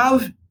you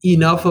have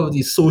enough of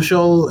the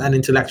social and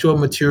intellectual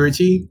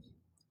maturity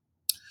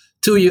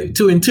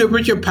to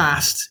interpret your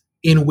past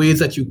in ways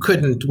that you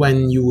couldn't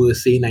when you were,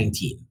 say,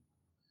 19,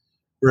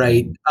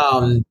 right?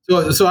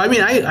 So I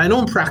mean, I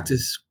don't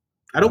practice.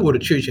 I don't go to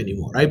church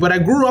anymore, right? But I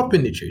grew up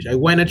in the church. I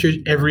went to church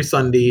every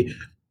Sunday,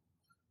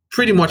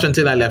 pretty much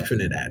until I left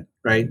Trinidad,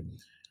 right?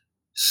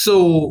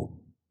 So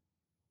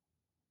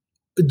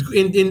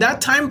in that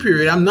time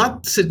period, I'm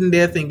not sitting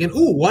there thinking,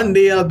 oh, one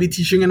day I'll be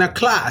teaching in a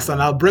class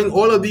and I'll bring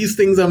all of these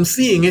things I'm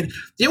seeing. You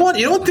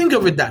don't think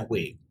of it that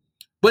way.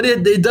 But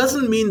it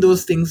doesn't mean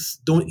those things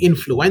don't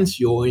influence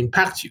you or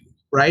impact you,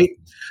 right?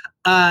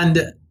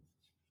 And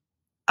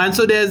And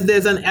so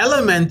there's an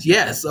element,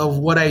 yes, of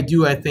what I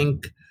do. I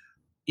think,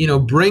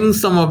 bring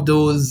some of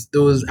those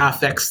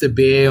affects to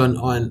bear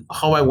on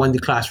how I want the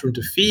classroom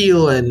to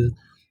feel, and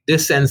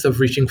this sense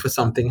of reaching for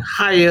something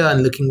higher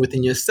and looking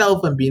within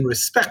yourself and being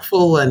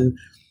respectful and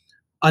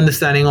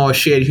understanding our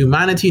shared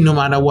humanity no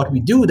matter what we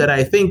do, that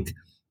I think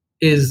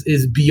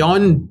is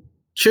beyond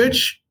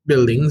church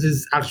buildings,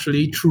 is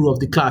actually true of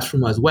the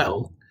classroom as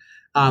well.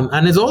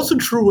 And it's also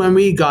true when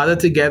we gather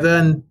together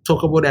and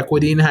talk about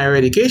equity in higher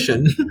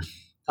education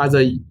as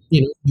a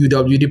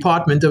UW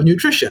Department of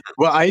Nutrition.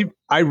 Well,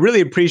 I really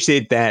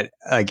appreciate that.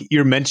 Like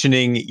you're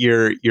mentioning,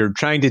 you're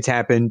trying to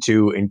tap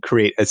into and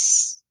create a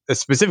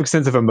specific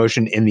sense of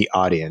emotion in the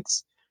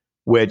audience,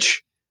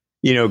 which,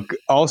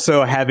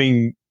 also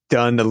having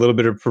done a little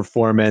bit of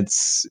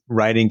performance,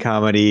 writing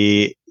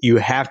comedy, you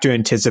have to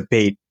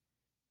anticipate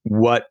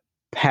what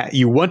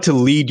you want to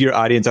lead your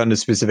audience on a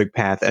specific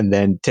path and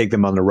then take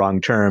them on the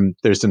wrong term.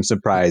 There's some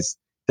surprise,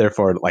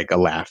 therefore like a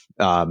laugh.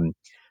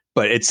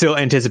 But it's still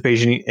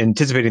anticipating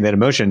that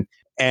emotion.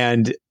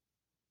 And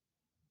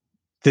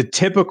the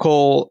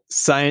typical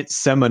science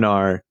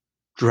seminar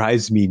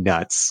drives me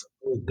nuts.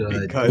 Oh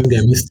God!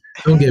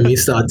 Don't get me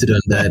started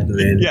on that,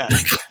 man.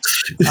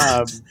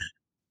 Yeah.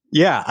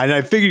 Yeah, and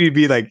I figured you'd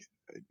be like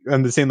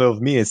on the same level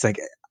with me. It's like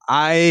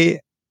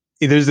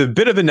there's a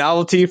bit of a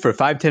novelty for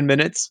 5-10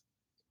 minutes,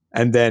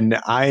 and then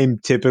I'm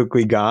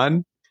typically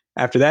gone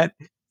after that.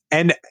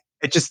 And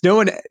it just no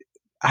one.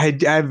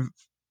 I've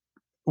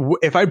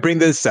if I bring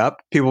this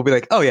up, people will be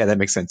like, "Oh yeah, that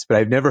makes sense." But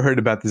I've never heard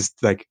about this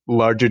like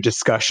larger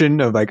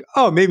discussion of like,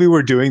 "Oh, maybe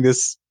we're doing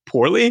this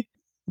poorly."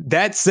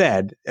 That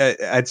said,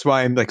 that's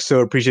why I'm like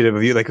so appreciative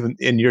of you. Like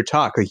in your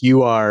talk, like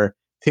you are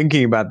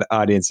thinking about the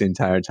audience the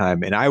entire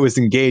time, and I was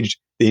engaged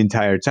the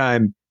entire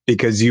time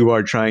because you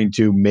are trying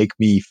to make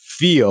me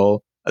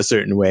feel a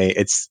certain way.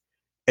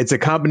 It's a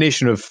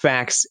combination of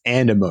facts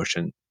and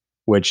emotion,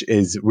 which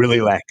is really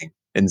lacking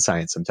in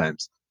science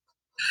sometimes.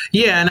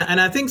 Yeah,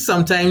 and I think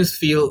sometimes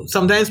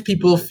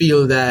people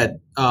feel that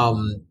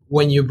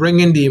when you bring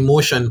in the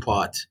emotion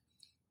part,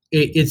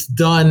 it's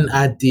done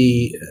at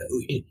the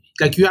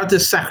like you have to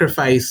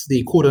sacrifice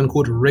the quote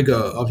unquote rigor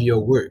of your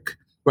work,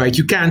 right?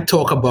 You can't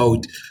talk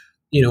about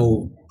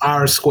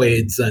R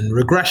squareds and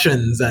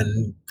regressions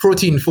and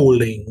protein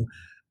folding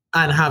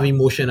and have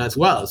emotion as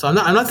well. So I'm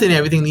not saying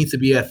everything needs to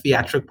be a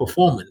theatric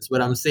performance,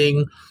 but I'm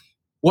saying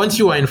once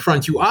you are in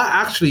front, you are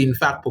actually in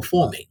fact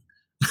performing.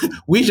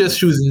 We just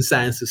choose in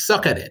science to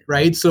suck at it,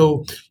 right?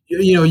 So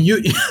you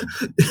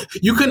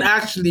you can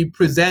actually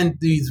present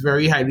these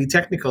very highly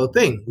technical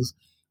things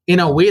in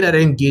a way that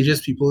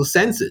engages people's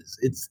senses.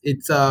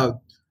 It's a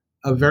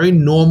very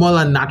normal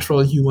and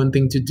natural human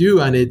thing to do,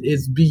 and it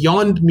is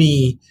beyond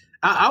me.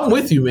 I'm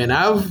with you, man.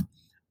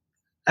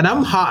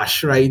 I'm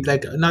harsh, right?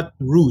 Like not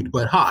rude,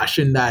 but harsh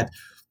in that.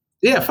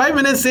 Yeah, 5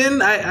 minutes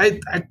in,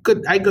 I'm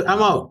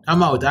out.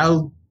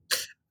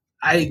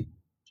 I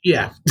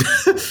yeah.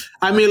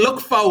 I mean, look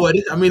forward.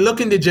 I mean,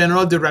 look in the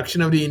general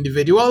direction of the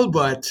individual,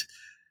 but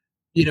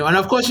and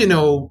of course,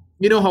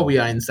 how we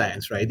are in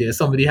science, right? There,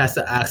 somebody has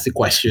to ask the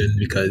question,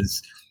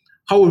 because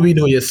how would we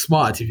know you're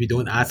smart if you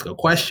don't ask a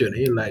question?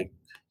 You're like,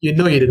 you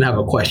didn't have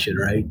a question,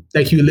 right?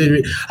 Like you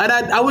literally. And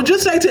I would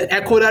just like to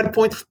echo that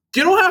point.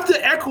 You don't have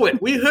to echo it.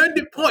 We heard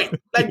the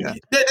point. Like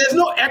there's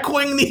no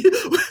echoing.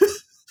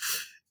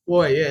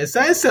 Boy, yeah,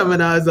 science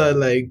seminars are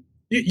like.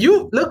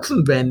 You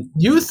listen, Ben.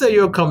 You say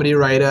you're a comedy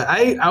writer.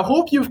 I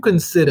hope you've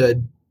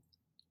considered,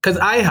 because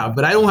I have,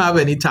 but I don't have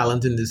any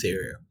talent in this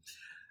area.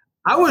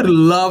 I would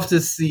love to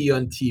see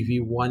on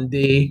TV one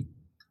day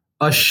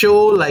a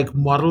show like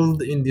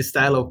modeled in the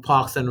style of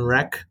Parks and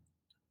Rec,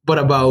 but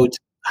about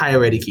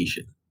higher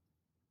education.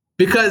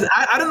 Because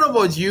I don't know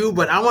about you,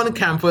 but I'm on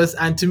campus,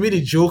 and to me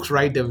the jokes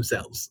write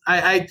themselves.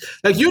 I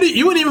like you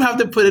wouldn't even have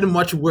to put in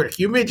much work.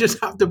 You may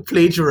just have to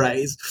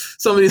plagiarize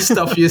some of the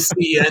stuff you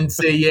see and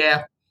say,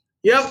 yeah,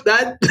 yep,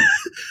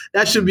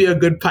 that should be a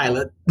good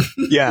pilot.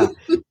 Yeah.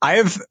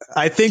 I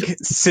think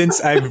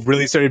since I've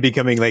really started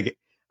becoming like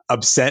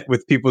upset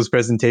with people's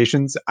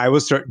presentations, I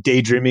will start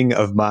daydreaming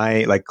of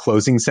my like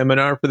closing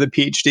seminar for the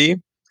PhD.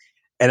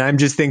 And I'm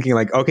just thinking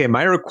like, okay,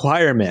 my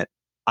requirement,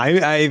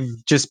 I've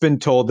just been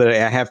told that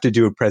I have to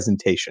do a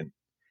presentation,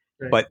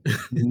 right, but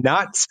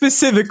not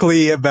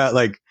specifically about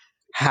like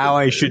how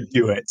I should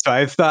do it. So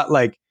I've thought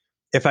like,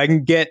 if I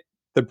can get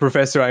the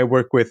professor I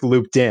work with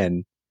looped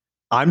in,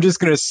 I'm just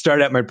going to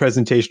start out my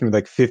presentation with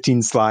like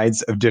 15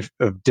 slides of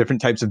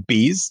different types of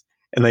bees.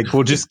 And like,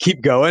 we'll just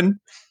keep going.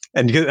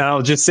 And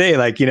I'll just say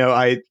like,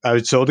 I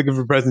was told to give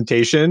a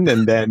presentation,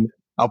 and then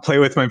I'll play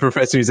with my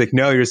professor. He's like,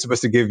 no, you're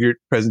supposed to give your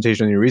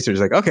presentation on your research.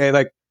 Like, okay,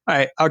 like, all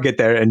right, I'll get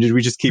there. And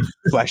we just keep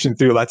flashing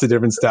through lots of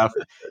different stuff.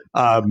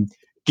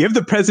 Give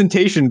the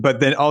presentation, but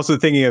then also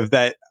thinking of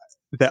that,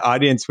 the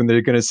audience, when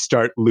they're going to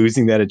start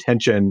losing that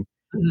attention,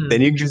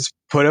 then you can just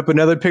put up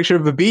another picture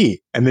of a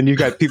bee, and then you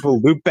got people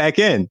loop back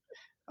in.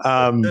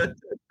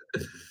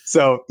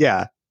 So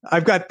yeah,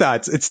 I've got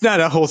thoughts. It's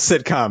not a whole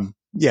sitcom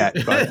yet,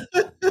 but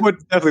would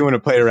definitely want to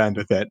play around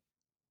with it.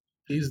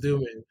 Please do,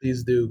 man.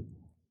 Please do.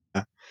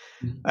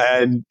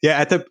 And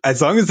yeah,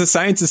 as long as the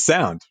science is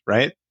sound,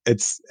 right?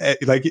 It's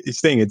like you're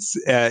saying,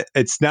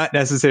 it's not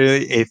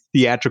necessarily a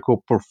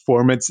theatrical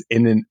performance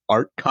in an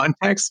art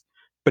context,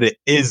 but it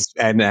is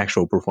an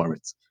actual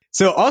performance.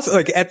 So also,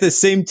 like at the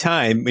same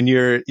time, when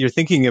you're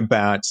thinking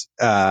about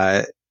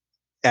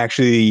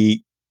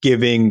actually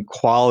giving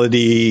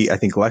quality, I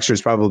think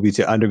lectures probably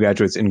to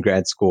undergraduates in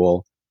grad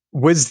school,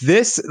 was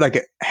this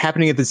like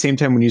happening at the same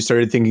time when you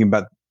started thinking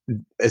about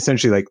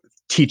essentially like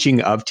teaching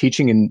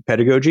in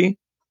pedagogy?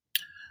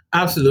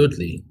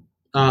 Absolutely.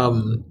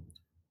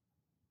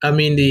 I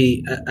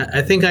mean,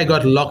 I think I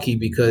got lucky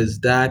because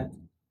that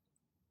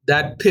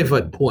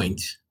pivot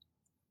point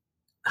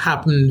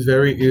happened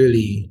very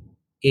early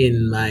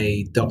in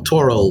my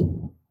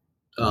doctoral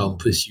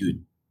pursuit.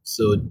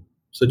 So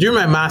during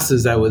my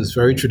master's, I was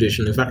very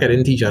traditional. In fact, I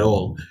didn't teach at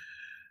all.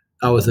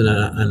 I was in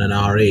an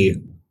RA.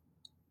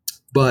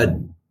 But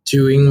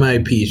during my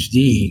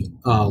PhD,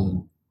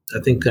 I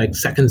think like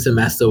second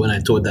semester when I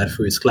taught that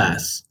first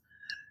class,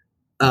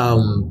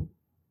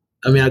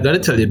 I mean, I got to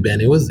tell you,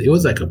 Ben, it was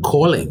like a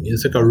calling.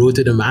 It's like a road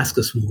to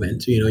Damascus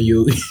moment. You know,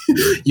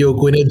 you're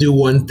going to do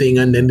one thing,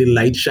 and then the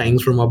light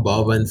shines from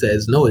above and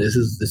says, "No, this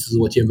is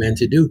what you're meant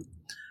to do."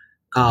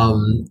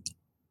 Um,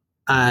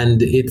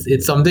 and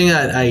it's something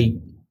that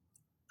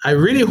I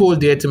really hold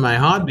dear to my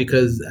heart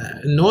because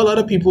I know a lot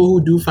of people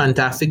who do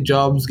fantastic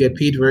jobs, get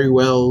paid very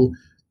well,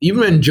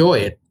 even enjoy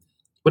it,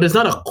 but it's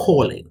not a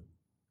calling,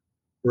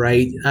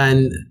 right?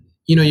 And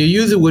you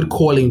use the word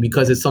calling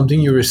because it's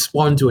something you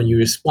respond to, and you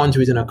respond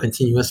to it on a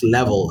continuous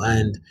level,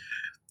 and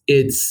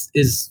it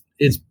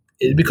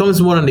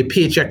becomes more than the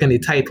paycheck and the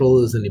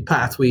titles and the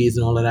pathways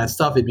and all of that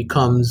stuff. It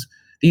becomes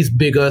these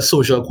bigger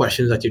social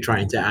questions that you're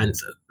trying to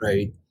answer,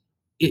 right?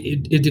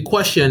 If the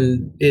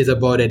question is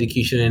about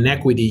education and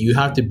equity, you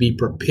have to be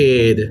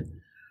prepared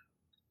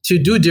to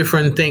do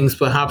different things,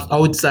 perhaps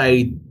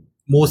outside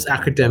most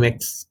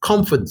academics'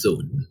 comfort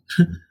zone,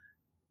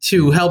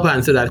 to help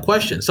answer that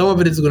question. Some of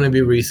it is going to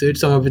be research,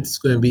 some of it's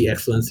going to be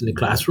excellence in the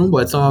classroom,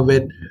 but some of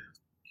it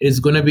is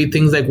going to be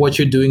things like what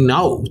you're doing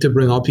now to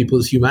bring out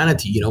people's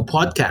humanity,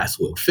 podcast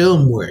work,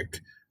 film work,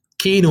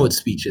 keynote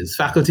speeches,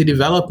 faculty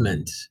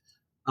development,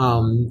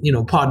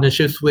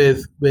 partnerships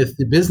with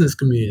the business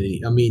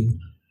community. I mean,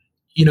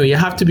 you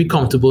have to be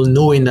comfortable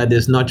knowing that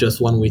there's not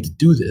just one way to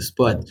do this,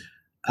 but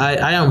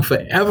I am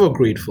forever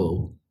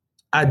grateful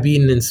at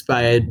being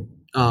inspired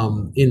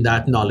in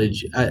that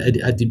knowledge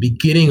at the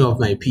beginning of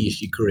my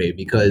PhD career,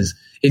 because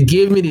it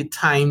gave me the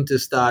time to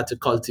start to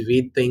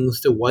cultivate things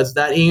towards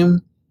that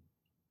aim,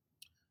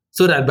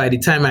 so that by the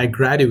time I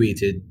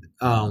graduated,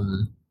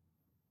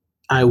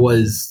 I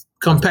was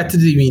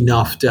competitive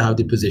enough to have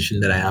the position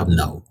that I have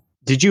now.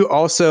 Did you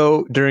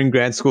also, during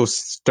grad school,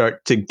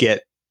 start to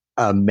get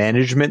a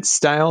management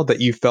style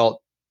that you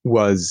felt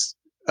was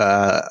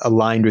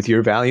aligned with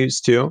your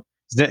values too?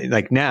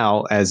 Like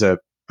now, as a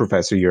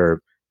professor,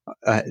 you're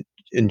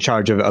in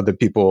charge of other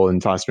people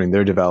and fostering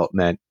their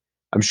development.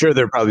 I'm sure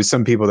there are probably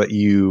some people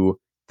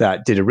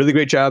that did a really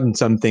great job, and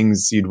some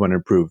things you'd want to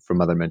improve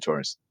from other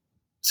mentors.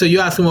 So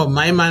you're asking about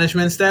my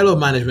management style or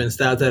management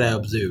style that I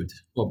observed,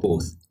 or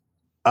both?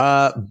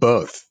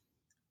 Both.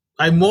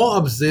 I more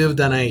observed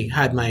than I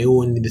had my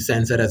own, in the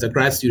sense that as a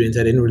grad student,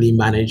 I didn't really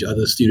manage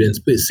other students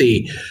per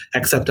se,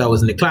 except I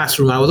was in the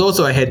classroom. I was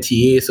also a head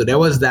TA, so there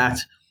was that.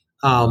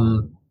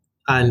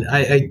 And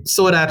I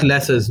saw that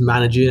less as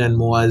managing and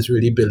more as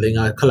really building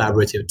a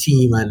collaborative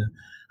team. And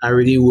I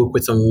really worked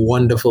with some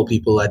wonderful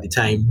people at the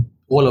time,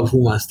 all of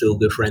whom are still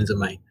good friends of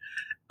mine.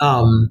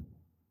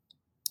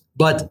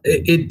 But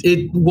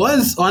it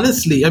was,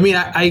 honestly, I mean,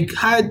 I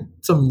had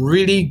some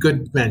really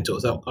good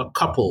mentors, a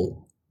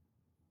couple,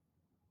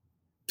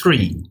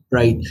 3,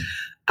 right?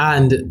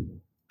 And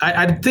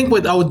I think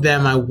without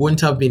them, I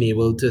wouldn't have been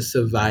able to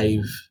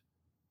survive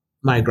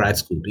my grad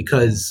school,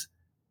 because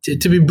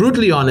to be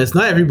brutally honest,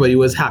 not everybody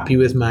was happy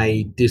with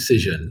my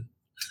decision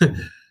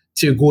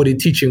to go the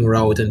teaching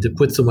route and to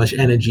put so much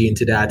energy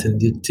into that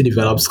and to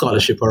develop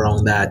scholarship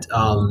around that.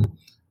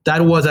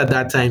 That was at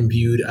that time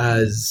viewed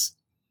as,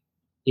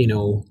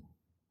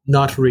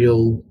 not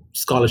real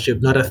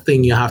scholarship, not a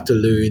thing you have to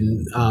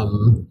learn.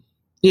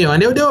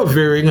 And there were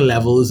varying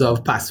levels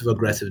of passive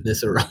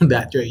aggressiveness around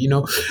that, right?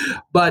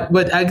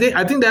 But I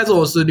think that's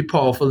also the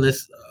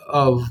powerfulness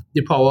of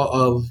the power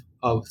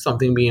of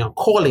something being a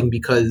calling,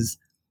 because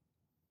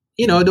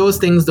those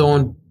things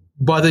don't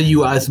bother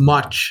you as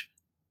much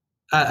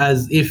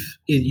as if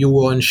you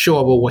were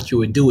unsure about what you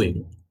were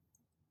doing.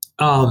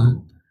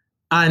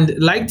 And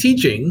like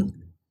teaching,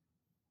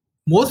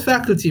 most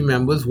faculty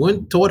members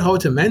weren't taught how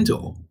to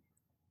mentor,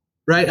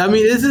 right? I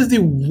mean, this is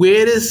the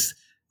weirdest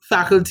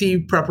faculty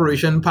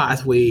preparation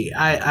pathway.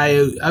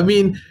 I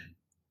mean,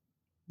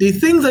 the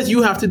things that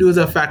you have to do as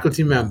a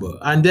faculty member,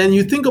 and then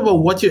you think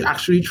about what you're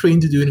actually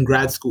trained to do in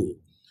grad school.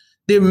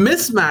 The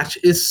mismatch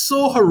is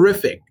so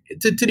horrific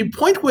to the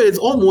point where it's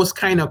almost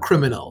kind of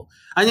criminal.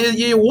 And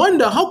you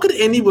wonder, how could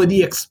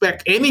anybody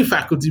expect any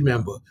faculty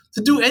member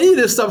to do any of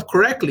this stuff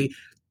correctly?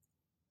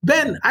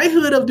 Ben, I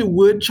heard of the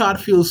word chart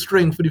field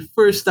string for the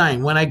first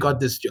time when I got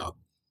this job.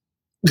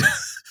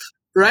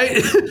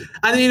 right?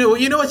 And you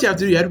know what you have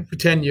to do. You have to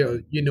pretend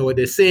you know what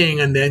they're saying,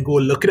 and then go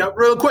look it up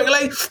real quick.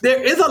 Like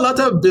there is a lot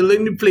of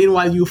building the plane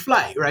while you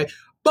fly, right?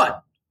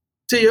 But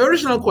to your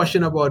original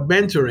question about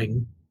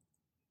mentoring,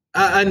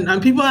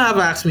 and people have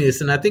asked me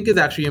this, and I think it's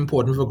actually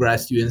important for grad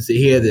students to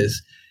hear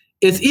this.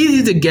 It's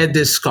easy to get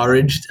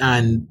discouraged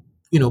and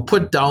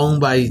put down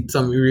by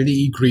some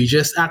really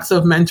egregious acts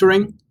of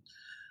mentoring.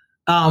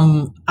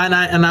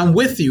 I'm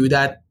with you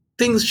that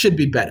things should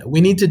be better.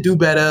 We need to do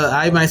better.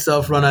 I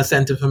myself run a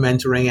center for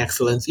mentoring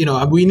excellence.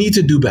 We need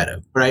to do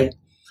better, right?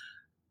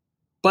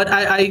 But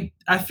I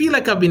feel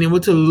like I've been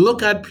able to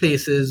look at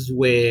places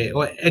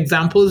or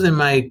examples in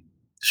my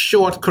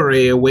short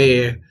career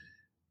where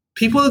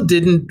people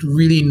didn't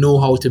really know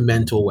how to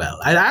mentor well.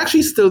 I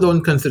actually still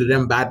don't consider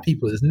them bad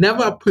people. It's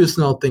never a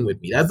personal thing with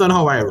me. That's not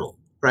how I roll,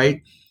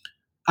 right?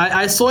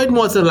 I saw it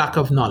more as a lack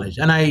of knowledge,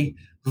 and I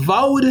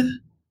vowed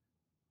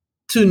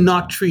to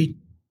not treat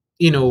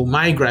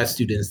my grad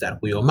students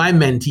that way, or my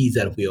mentees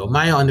that way, or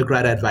my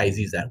undergrad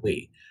advisees that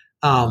way,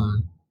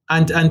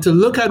 and to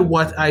look at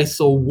what I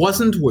saw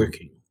wasn't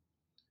working,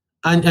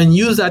 and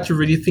use that to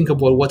really think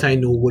about what I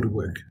know would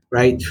work,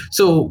 right?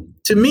 So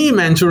to me,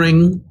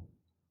 mentoring,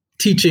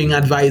 teaching,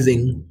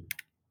 advising,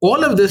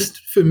 all of this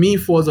for me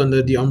falls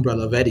under the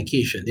umbrella of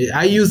education.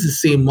 I use the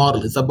same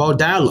model. It's about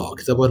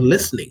dialogue. It's about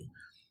listening.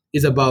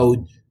 It's about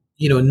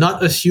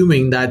not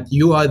assuming that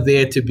you are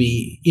there to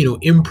be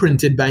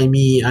imprinted by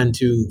me and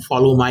to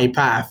follow my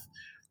path.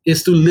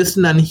 Is to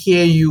listen and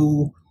hear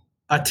you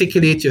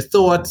articulate your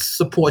thoughts,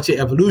 support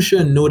your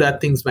evolution, know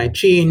that things might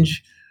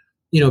change,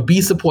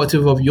 be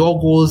supportive of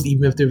your goals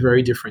even if they're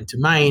very different to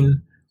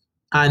mine,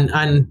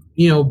 and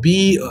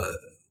be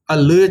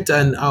alert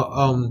and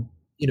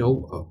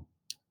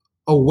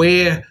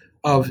aware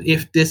of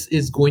if this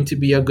is going to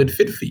be a good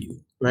fit for you,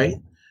 right?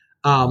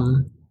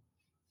 um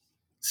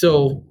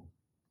so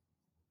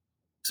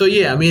so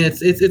yeah, I mean,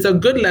 it's a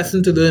good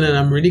lesson to learn, and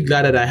I'm really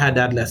glad that I had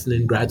that lesson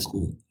in grad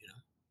school.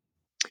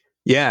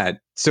 Yeah.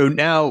 So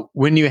now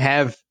when you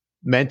have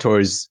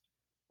mentors,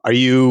 are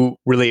you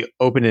really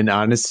open and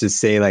honest to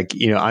say, like,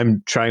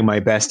 I'm trying my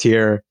best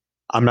here.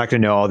 I'm not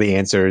going to know all the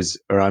answers,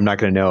 or I'm not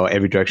going to know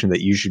every direction that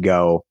you should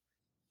go.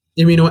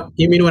 You mean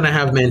when I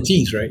have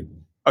mentees, right?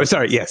 Oh,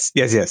 sorry. Yes.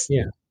 Yeah.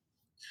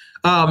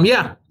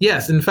 Yeah.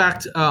 Yes. In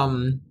fact,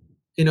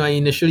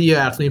 initially you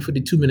asked me for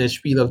the 2 minute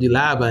spiel of the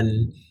lab,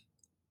 and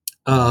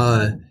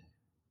uh,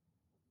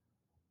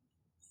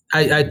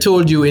 I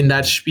told you in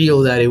that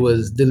spiel that it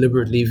was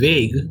deliberately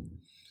vague.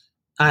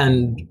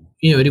 And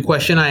the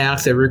question I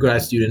ask every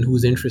grad student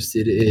who's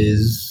interested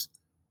is,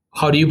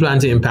 how do you plan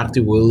to impact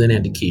the world in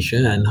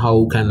education, and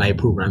how can my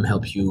program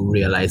help you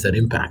realize that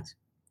impact?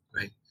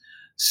 Right.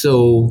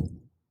 So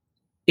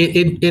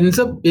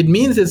it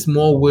means it's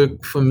more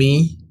work for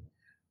me,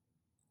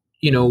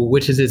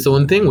 which is its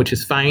own thing, which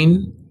is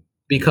fine,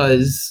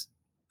 because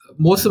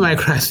most of my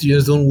grad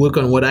students don't work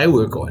on what I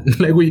work on.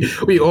 Like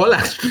we all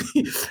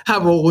actually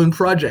have our own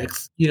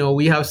projects.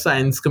 We have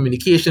science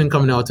communication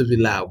coming out of the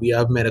lab. We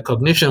have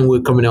metacognition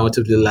work coming out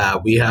of the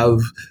lab. We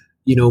have,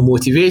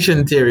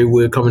 motivation theory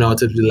work coming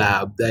out of the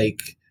lab.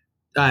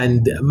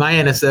 And my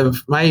NSF,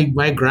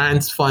 my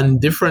grants fund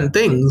different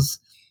things,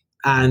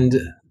 and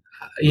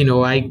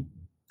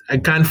I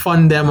can't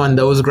fund them on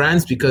those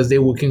grants because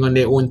they're working on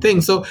their own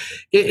thing. So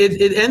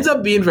it ends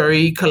up being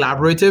very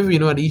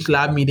collaborative. At each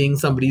lab meeting,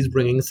 somebody's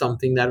bringing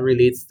something that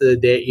relates to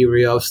their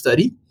area of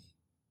study.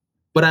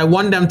 But I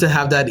want them to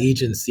have that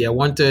agency. I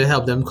want to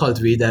help them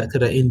cultivate that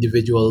kind of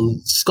individual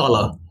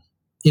scholar,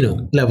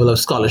 level of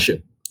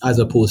scholarship, as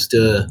opposed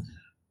to,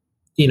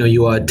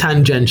 you are a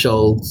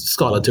tangential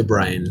scholar to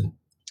Brian.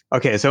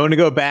 Okay, so I want to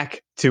go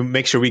back to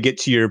make sure we get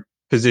to your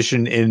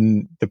position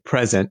in the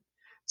present.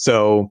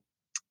 So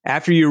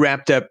after you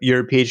wrapped up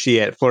your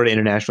PhD at Florida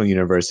International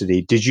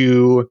University, did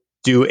you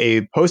do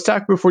a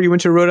postdoc before you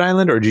went to Rhode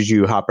Island, or did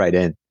you hop right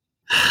in?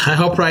 I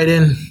hopped right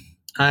in.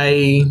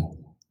 I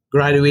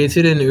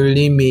graduated in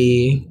early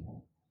May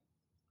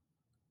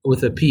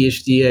with a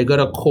PhD. I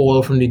got a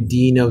call from the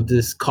dean of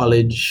this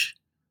college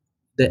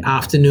the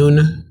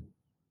afternoon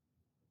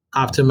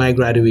after my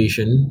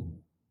graduation.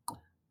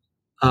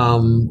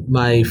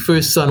 My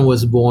first son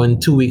was born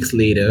 2 weeks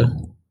later.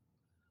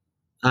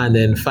 And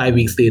then 5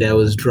 weeks later, I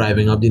was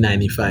driving up the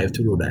 95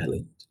 to Rhode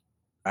Island.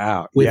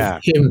 Wow. With yeah.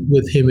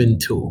 him in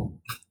tow.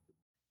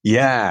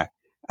 Yeah.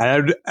 And I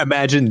would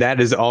imagine that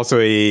is also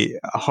a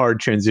hard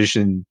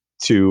transition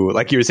to,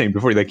 like you were saying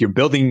before, like you're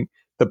building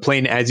the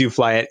plane as you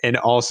fly it, and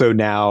also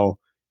now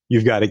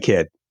you've got a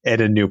kid at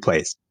a new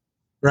place.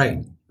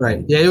 Right.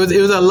 Yeah, it was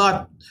a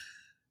lot.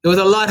 There was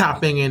a lot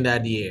happening in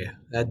that year.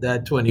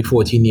 That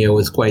 2014 year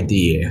was quite the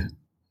year.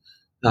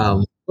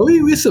 But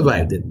we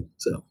survived it.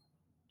 So.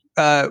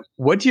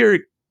 What do your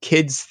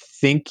kids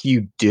think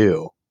you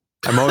do?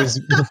 I'm always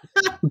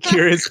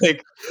curious,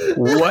 like,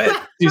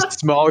 what do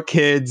small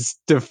kids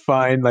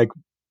define like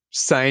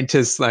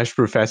scientists /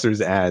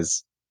 professors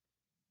as?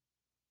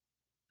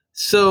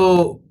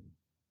 So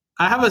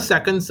I have a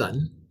second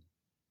son.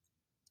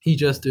 He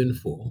just turned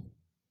 4.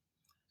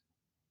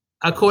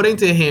 According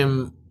to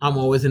him, I'm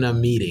always in a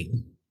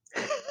meeting.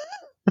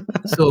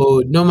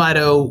 So no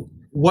matter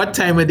what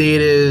time of day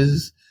it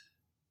is,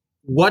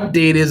 what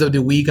day it is of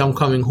the week I'm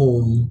coming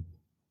home,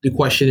 the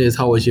question is,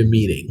 how was your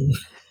meeting?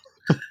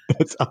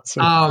 That's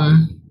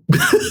awesome.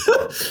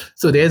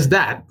 So there's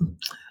that.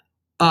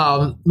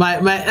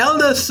 My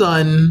elder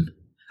son,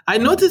 I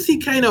notice he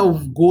kind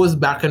of goes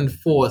back and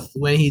forth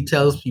when he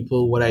tells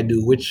people what I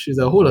do, which is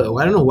a whole other.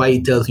 I don't know why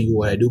he tells people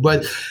what I do,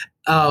 but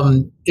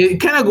it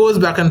kind of goes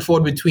back and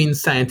forth between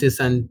scientists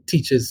and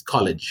teachers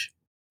college.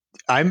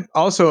 I'm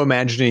also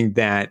imagining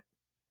that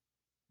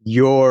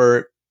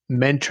your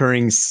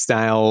mentoring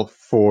style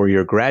for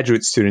your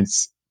graduate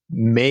students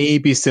may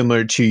be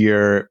similar to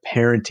your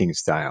parenting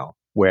style,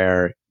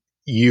 where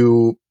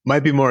you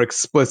might be more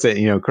explicit,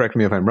 correct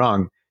me if I'm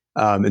wrong,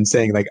 and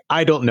saying like,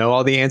 I don't know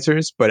all the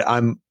answers, but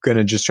I'm going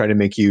to just try to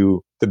make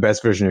you the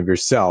best version of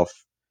yourself,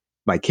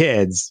 my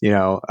kids,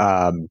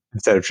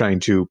 instead of trying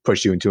to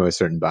push you into a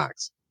certain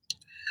box.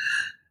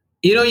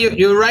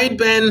 You're right,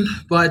 Ben,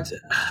 but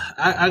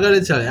I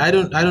gotta tell you, I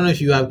don't know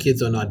if you have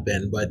kids or not,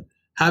 Ben, but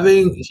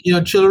having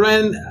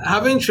children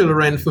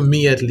for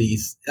me at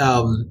least,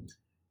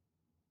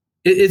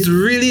 it's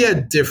really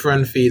a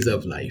different phase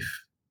of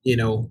life,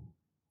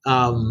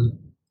 um,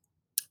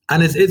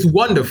 and it's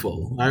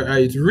wonderful.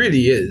 It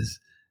really is,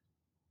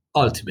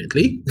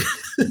 ultimately.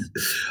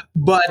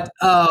 But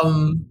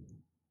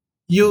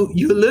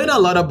you learn a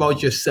lot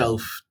about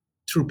yourself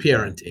through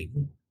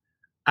parenting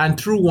and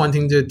through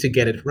wanting to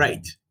get it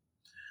right.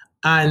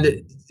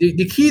 And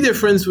the key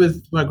difference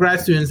with my grad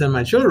students and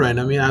my children,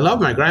 I mean, I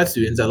love my grad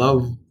students, I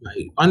love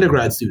my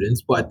undergrad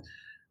students, but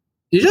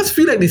you just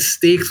feel like the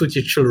stakes with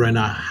your children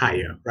are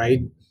higher, right?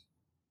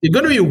 They're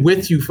going to be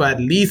with you for at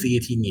least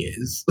 18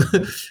 years.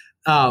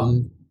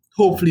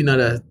 Hopefully not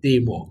a day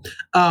more.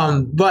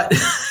 But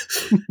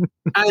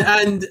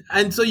and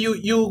so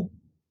you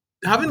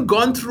haven't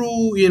gone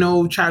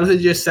through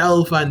childhood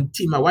yourself, and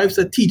my wife's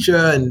a teacher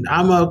and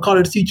I'm a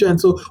college teacher, and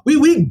so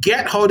we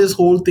get how this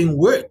whole thing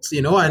works,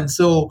 and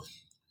so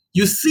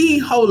you see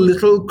how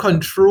little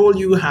control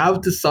you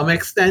have to some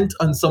extent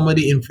on some of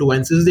the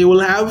influences they will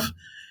have,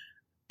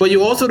 but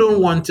you also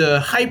don't want to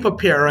hyper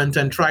parent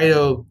and try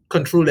to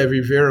control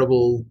every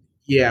variable.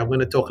 Yeah, I'm going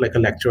to talk like a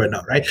lecturer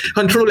now, right?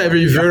 Control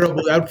every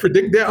variable and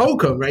predict their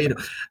outcome, right?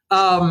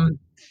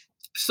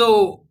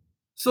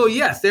 So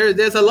yes,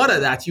 there's a lot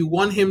of that. You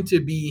want him to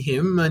be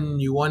him,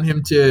 and you want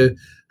him to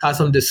have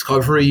some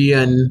discovery,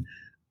 and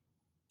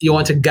you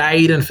want to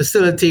guide and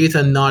facilitate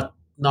and not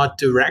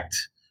direct,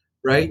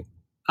 right?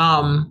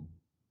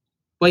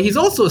 But he's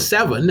also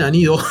 7, and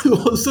he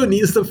also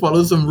needs to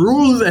follow some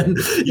rules and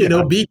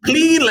be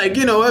clean. Like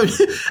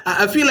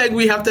I feel like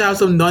we have to have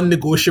some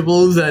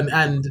non-negotiables,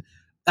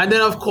 and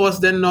then of course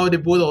then now they're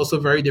both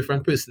also very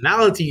different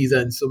personalities,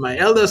 and so my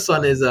elder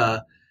son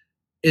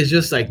is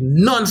just like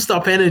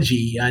nonstop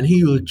energy, and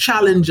he will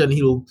challenge and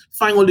he'll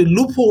find all the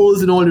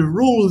loopholes and all the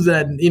rules,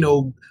 and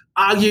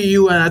argue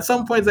you, and at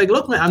some point it's like,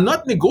 look, man, I'm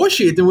not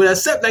negotiating with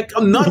accept, like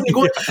I'm not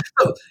negotiating.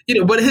 So,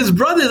 but his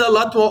brother is a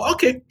lot more,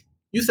 okay,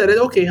 you said it,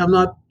 okay, I'm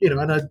not,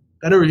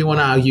 I don't really want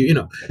to argue,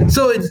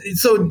 so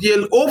so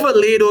you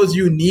overlay those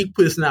unique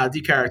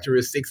personality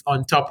characteristics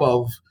on top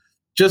of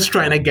just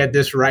trying to get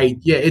this right.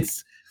 Yeah,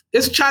 it's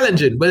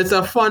challenging, but it's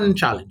a fun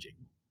challenging.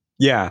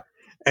 Yeah.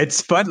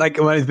 It's fun. Like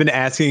when I've been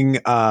asking,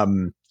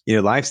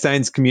 life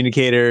science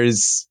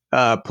communicators,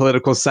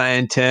 political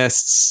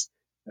scientists,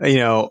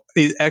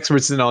 these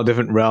experts in all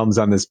different realms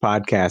on this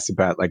podcast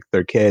about like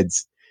their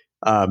kids.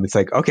 It's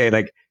like, okay,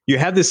 like you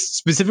have this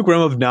specific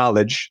realm of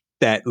knowledge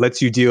that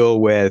lets you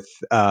deal with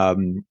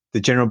the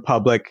general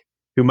public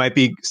who might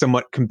be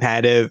somewhat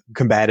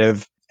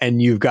combative,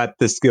 and you've got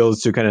the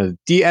skills to kind of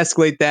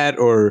de-escalate that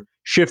or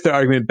shift the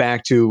argument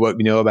back to what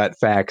we know about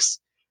facts.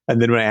 And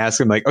then when I ask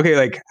them, like, okay,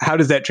 like, how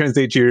does that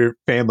translate to your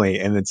family?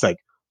 And it's like,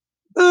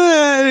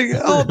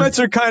 all bets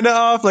are kind of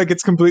off. Like,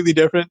 it's completely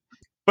different.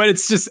 But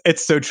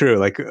it's so true.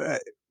 Like,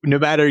 no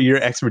matter your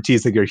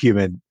expertise, like, you're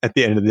human at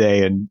the end of the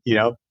day. And,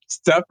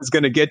 stuff is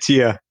going to get to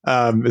you,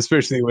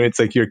 especially when it's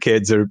like your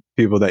kids or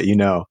people that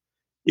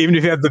even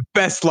if you have the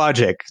best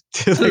logic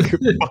to like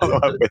follow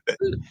up with it.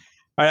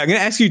 All right, I'm going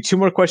to ask you 2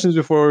 more questions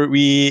before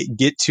we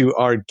get to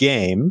our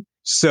game.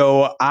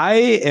 So I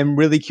am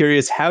really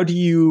curious, how do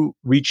you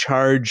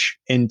recharge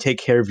and take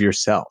care of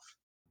yourself?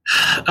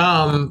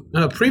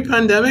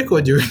 Pre-pandemic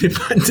or during the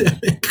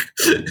pandemic?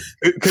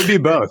 It could be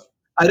both.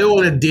 I don't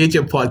want to date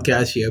your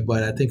podcast here,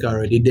 but I think I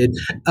already did.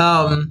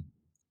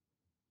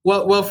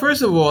 Well,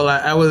 first of all,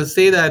 I will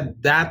say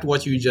that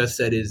what you just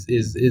said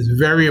is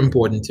very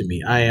important to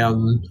me. I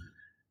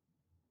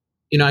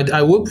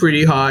I work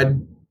pretty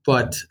hard,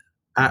 but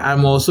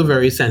I'm also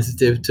very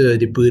sensitive to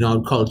the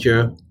burnout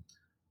culture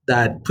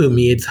that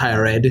permeates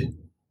higher ed,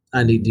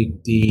 and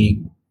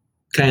the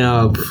kind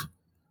of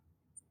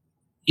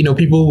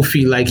people who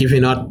feel like if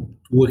you're not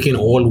working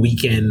all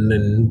weekend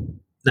and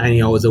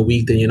 90 hours a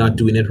week, then you're not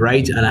doing it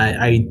right. And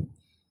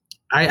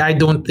I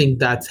don't think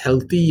that's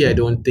healthy. I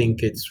don't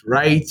think it's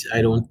right.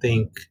 I don't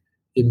think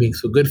it makes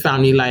for good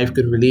family life,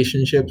 good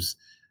relationships.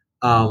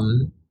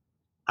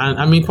 And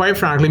I mean, quite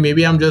frankly,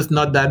 maybe I'm just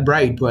not that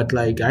bright, but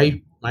like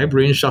my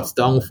brain shuts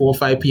down 4 or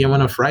 5 p.m.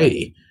 on a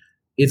Friday.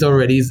 It's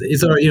already,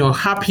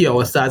 happy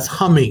hour starts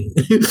humming.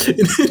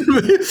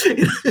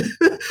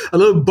 A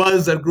little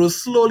buzz that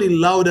grows slowly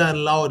louder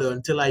and louder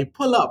until I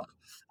pull up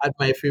at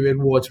my favorite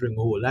watering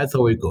hole. That's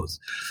how it goes.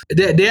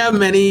 There are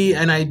many,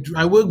 and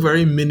I work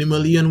very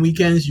minimally on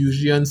weekends,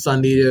 usually on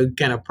Sunday to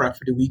kind of prep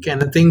for the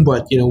weekend and thing,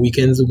 but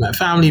weekends with my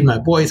family, my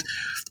boys.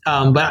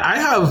 But I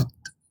have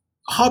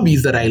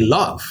hobbies that I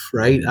love,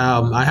 right?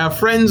 I have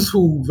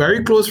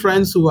very close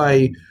friends who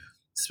I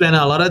spend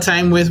a lot of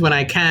time with when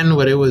I can,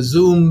 whether it was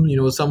Zoom,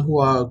 some who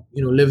are,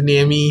 live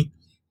near me.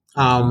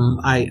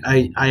 I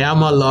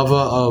am a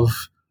lover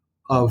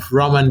of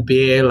rum and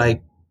beer,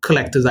 like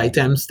collector's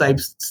items type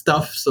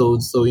stuff. So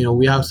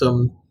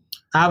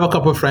I have a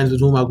couple of friends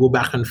with whom I go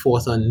back and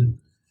forth on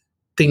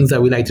things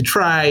that we like to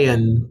try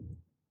and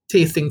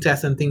tasting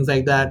tests and things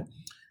like that.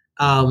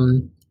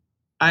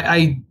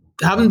 I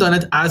haven't done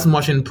it as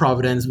much in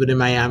Providence, but in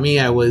Miami,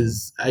 I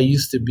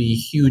used to be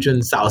huge on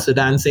salsa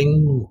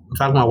dancing. In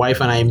fact, my wife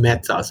and I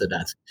met salsa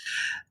dancing,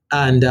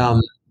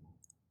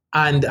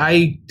 and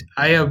I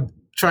have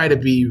tried to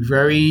be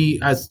very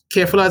as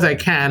careful as I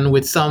can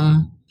with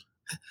some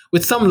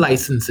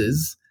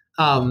licenses,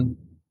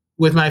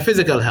 with my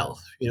physical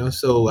health.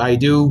 So I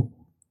do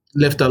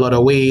lift a lot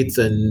of weights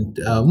and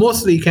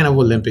mostly kind of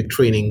Olympic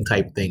training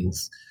type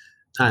things.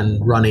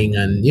 And running,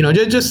 and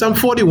just I'm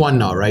 41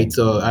 now, right?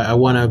 So I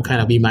want to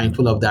kind of be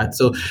mindful of that.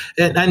 So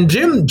and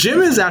gym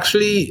is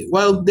actually,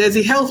 well, there's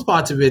the health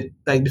part of it,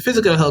 like the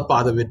physical health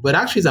part of it, but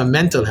actually it's a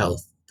mental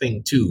health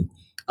thing too.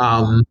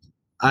 I'm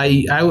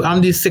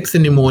the 6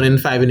 in the morning,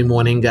 5 in the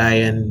morning guy,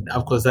 and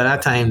of course at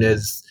that time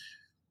there's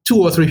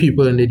 2 or 3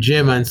 people in the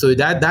gym, and so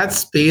that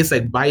space,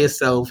 like by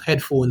yourself,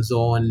 headphones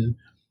on,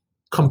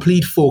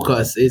 complete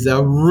focus, is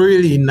a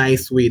really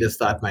nice way to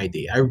start my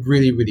day. I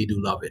really, really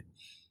do love it.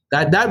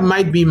 That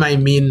might be my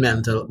main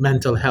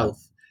mental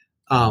health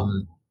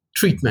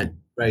treatment,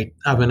 right?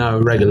 Having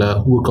a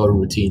regular workout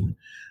routine.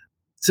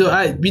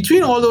 So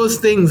between all those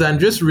things and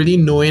just really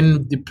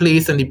knowing the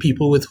place and the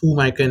people with whom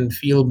I can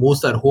feel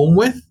most at home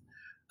with,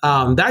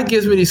 that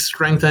gives me the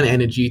strength and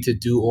energy to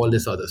do all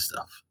this other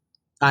stuff.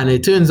 And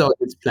it turns out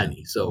it's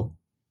plenty. So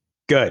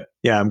good.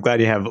 Yeah, I'm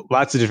glad you have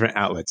lots of different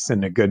outlets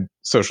and a good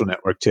social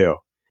network too.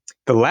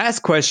 The last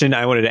question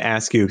I wanted to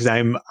ask you, because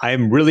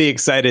I'm really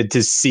excited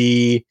to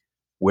see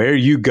where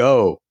you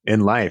go in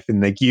life. And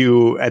like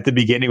you at the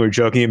beginning were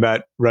joking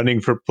about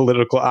running for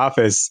political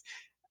office,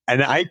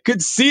 and I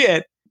could see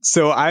it.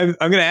 So I'm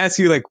going to ask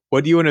you, like,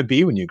 what do you want to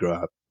be when you grow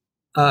up?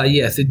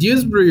 Yes, the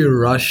Dewsbury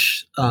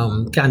Rush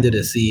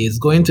candidacy is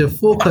going to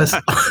focus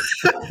on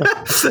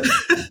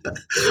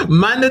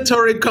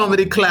mandatory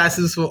comedy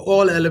classes for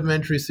all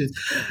elementary students.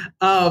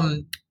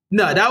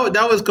 No,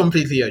 that was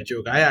completely a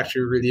joke. I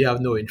actually really have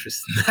no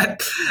interest in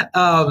that.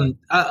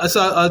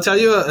 So I'll tell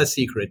you a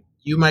secret.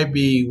 You might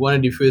be one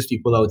of the first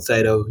people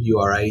outside of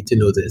URI to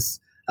know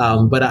this,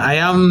 but I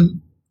am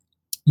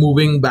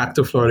moving back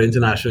to Florida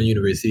International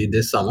University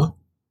this summer.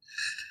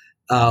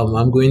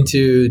 I'm going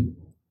to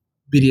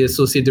be the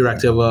associate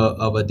director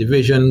of a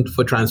division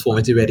for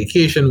transformative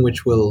education,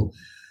 which will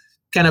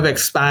kind of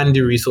expand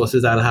the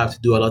resources I'll have to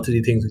do a lot of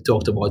the things we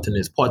talked about in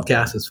this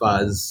podcast as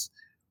far as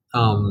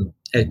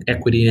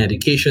equity in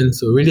education.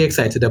 So really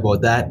excited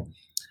about that.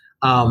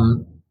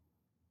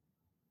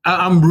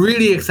 I'm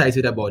really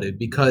excited about it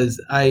because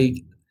a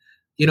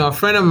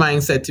friend of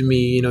mine said to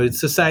me,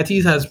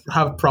 societies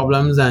have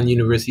problems and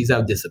universities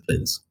have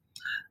disciplines.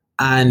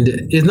 And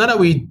it's not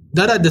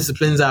that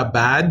disciplines are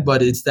bad,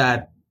 but it's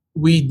that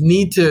we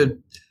need to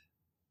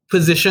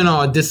position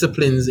our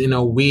disciplines in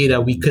a way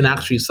that we can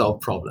actually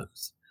solve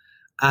problems.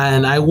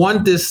 And I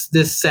want this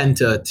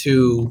center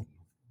to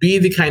be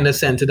the kind of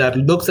center that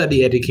looks at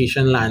the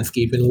education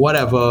landscape in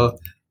whatever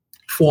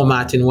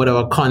format, in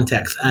whatever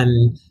context,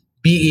 and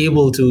be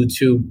able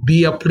to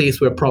be a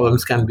place where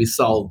problems can be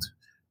solved,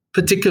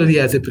 particularly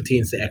as it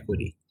pertains to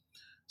equity.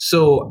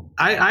 So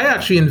I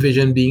actually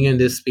envision being in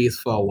this space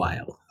for a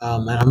while.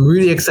 And I'm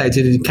really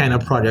excited in the kind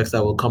of projects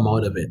that will come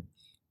out of it.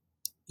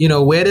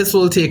 Where this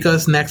will take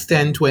us next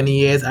 10, 20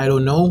 years, I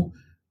don't know.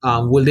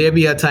 Will there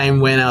be a time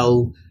when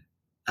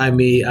I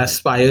may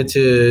aspire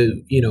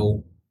to,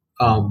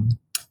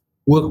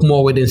 work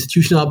more with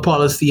institutional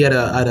policy at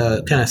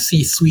a kind of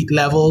C-suite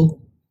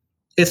level?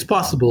 It's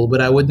possible,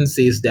 but I wouldn't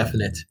say it's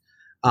definite.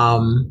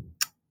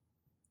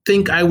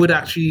 Think I would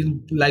actually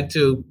like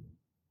to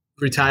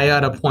retire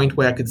at a point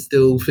where I could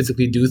still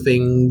physically do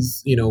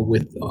things,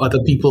 with other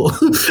people.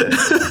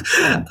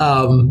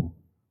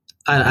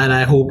 And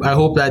I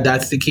hope that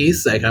that's the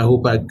case. Like, I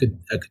hope I could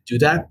do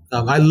that.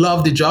 I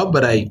love the job,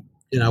 but I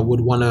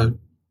would want to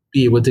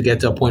be able to get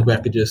to a point where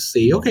I could just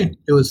say, okay,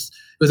 it was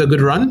a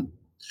good run.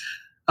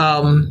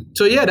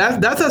 So yeah,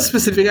 that's as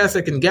specific as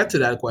I can get to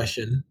that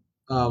question.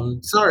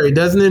 Sorry, it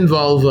doesn't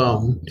involve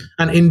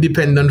an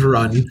independent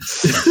run.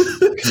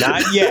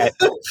 Not yet.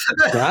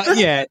 Not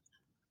yet.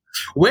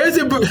 Where's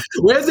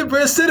the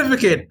birth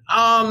certificate?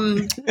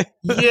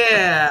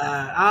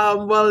 Yeah.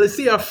 Well,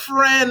 see, a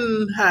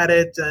friend had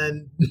it,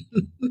 and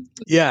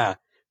Yeah.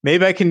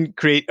 Maybe I can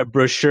create a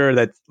brochure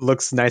that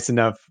looks nice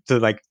enough to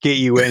like get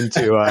you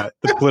into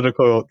the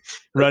political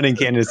running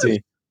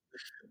candidacy.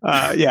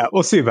 Yeah,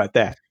 we'll see about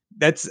that.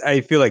 I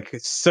feel like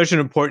it's such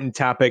an important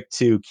topic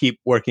to keep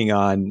working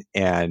on,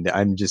 and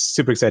I'm just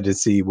super excited to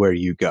see where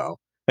you go.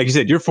 Like you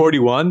said, you're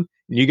 41, and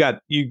you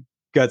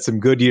got some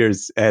good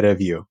years ahead of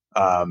you.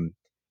 And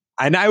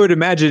I would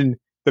imagine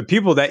the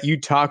people that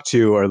you talk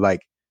to are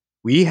like,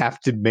 we have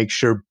to make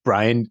sure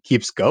Brian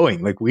keeps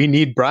going. Like we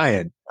need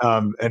Brian.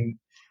 And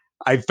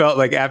I felt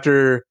like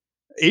after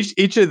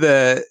each of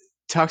the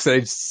talks that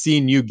I've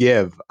seen you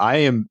give, I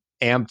am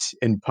amped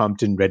and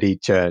pumped and ready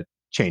to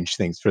change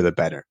things for the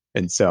better.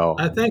 And so,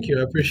 I thank you.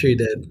 I appreciate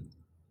that.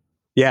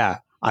 yeah,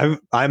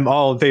 I'm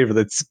all in favor.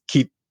 Let's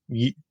keep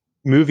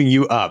moving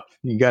you up.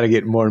 You got to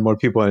get more and more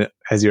people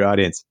as your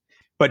audience.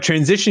 But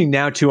transitioning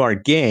now to our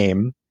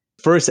game,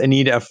 first I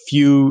need a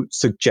few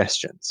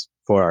suggestions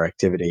for our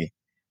activity.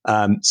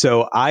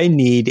 So I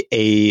need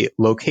a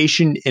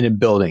location in a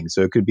building.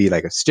 So it could be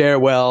like a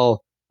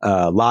stairwell,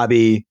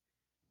 lobby.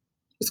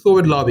 Let's go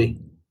with lobby.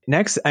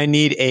 Next, I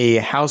need a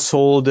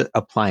household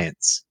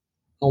appliance,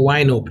 A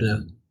wine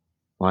opener.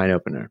 wine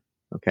opener.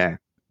 Okay.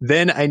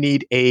 Then I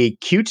need a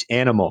cute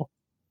animal.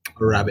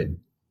 A rabbit.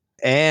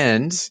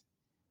 And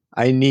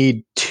I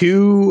need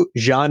 2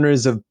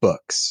 genres of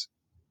books.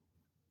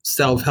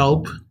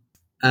 Self-help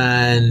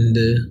and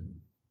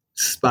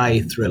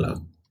spy thriller.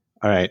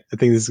 All right. I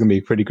think this is going to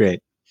be pretty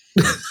great.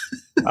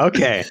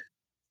 Okay.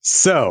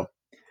 So,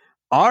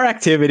 our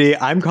activity,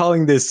 I'm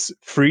calling this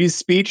freeze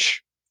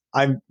speech.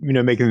 I'm,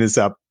 making this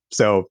up.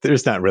 So,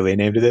 there's not really a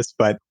name to this,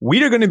 but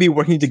we are going to be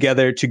working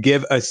together to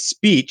give a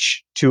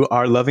speech to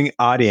our loving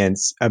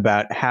audience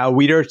about how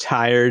we are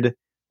tired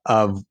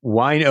of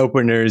wine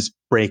openers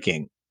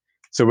breaking.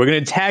 So, we're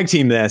going to tag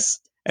team this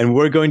and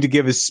we're going to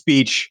give a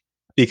speech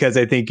because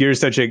I think you're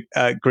such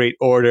a great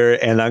orator,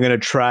 and I'm going to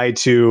try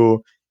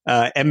to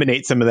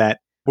emanate some of that.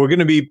 We're going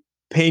to be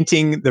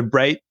painting the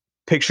bright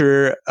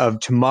picture of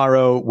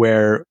tomorrow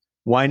where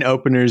wine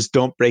openers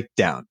don't break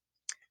down.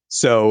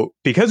 So,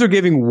 because we're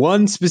giving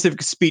one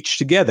specific speech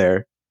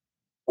together,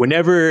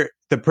 whenever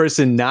the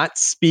person not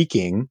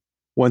speaking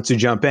wants to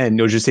jump in,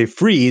 you'll just say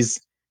freeze,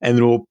 and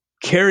then we'll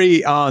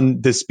carry on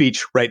the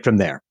speech right from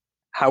there.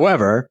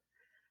 However,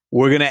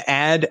 we're going to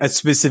add a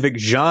specific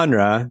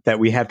genre that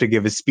we have to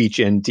give a speech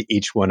in to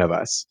each one of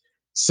us.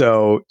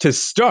 So to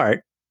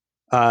start,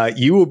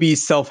 you will be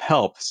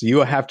self-help. So you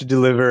will have to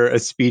deliver a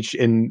speech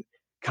in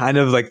kind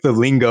of like the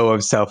lingo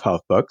of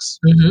self-help books.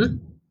 Mm-hmm.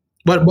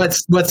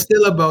 But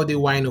still about the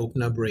wine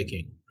opener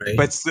breaking, right?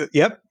 But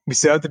yep, we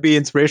still have to be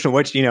inspirational,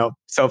 which,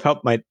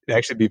 self-help might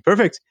actually be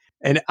perfect.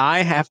 And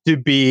I have to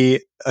be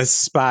a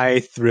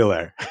spy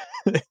thriller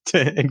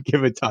and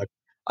give a talk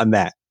on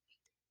that.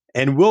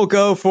 And we'll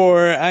go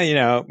for,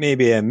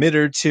 maybe a minute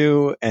or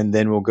two, and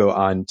then we'll go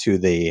on to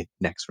the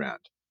next round.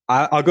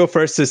 I'll go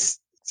first to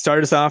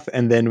start us off,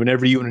 and then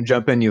whenever you want to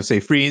jump in, you'll say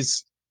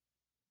freeze,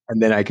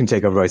 and then I can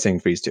take over by saying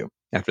freeze too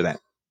after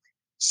that.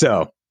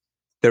 So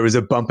there was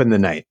a bump in the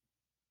night.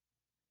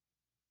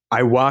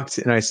 I walked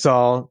and I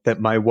saw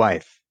that my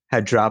wife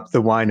had dropped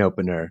the wine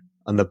opener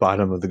on the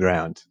bottom of the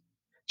ground.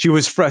 She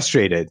was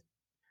frustrated.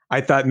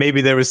 I thought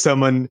maybe there was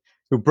someone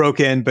who broke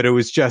in, but it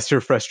was just her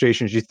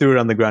frustration. She threw it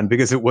on the ground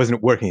because it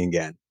wasn't working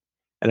again.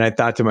 And I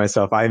thought to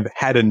myself, I've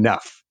had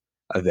enough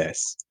of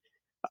this.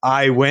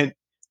 I went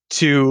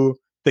to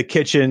the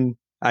kitchen,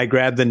 I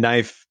grabbed the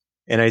knife,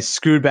 and I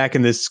screwed back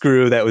in the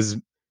screw that was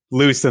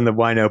loose in the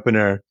wine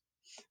opener,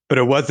 but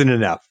it wasn't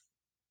enough.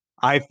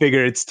 I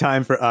figured it's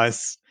time for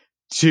us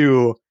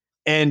to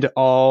end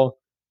all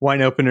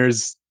wine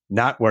openers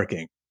not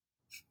working.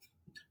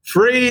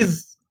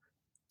 Freeze.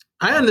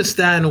 I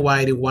understand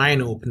why the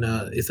wine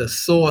opener is a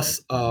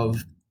source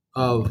of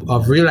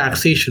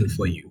relaxation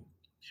for you.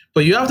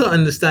 But you have to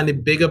understand the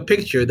bigger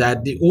picture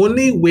that the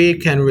only way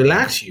it can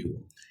relax you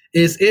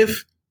is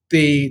if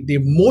the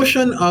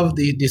motion of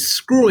the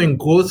screwing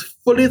goes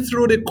fully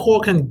through the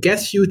cork and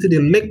gets you to the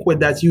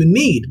liquid that you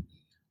need.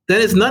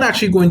 Then it's not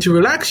actually going to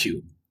relax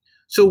you.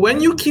 So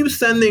when you keep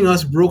sending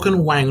us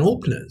broken wine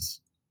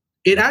openers,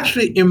 it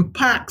actually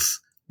impacts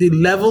the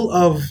level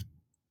of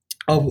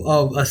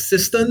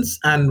assistance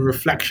and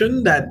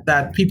reflection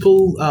that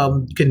people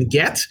can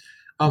get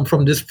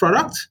from this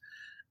product.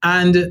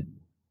 And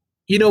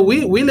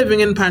we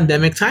living in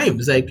pandemic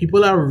times. Like,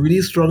 people are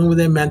really struggling with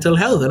their mental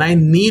health, and I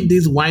need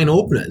these wine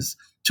openers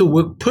to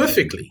work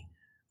perfectly.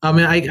 I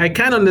mean, I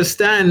can't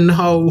understand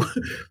how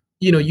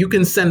you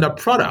can send a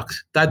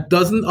product that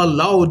doesn't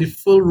allow the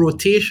full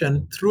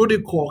rotation through the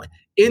cork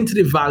into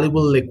the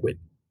valuable liquid.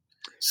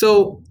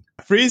 So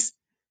freeze.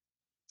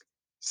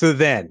 So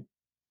then,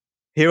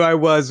 here I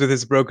was with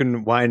this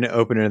broken wine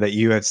opener that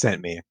you had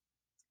sent me.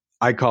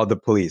 I called the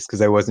police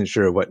because I wasn't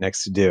sure what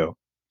next to do.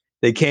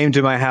 They came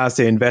to my house,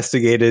 they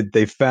investigated,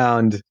 they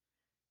found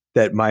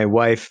that my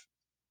wife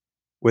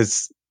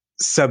was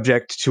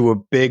subject to a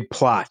big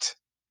plot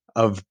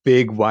of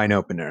Big Wine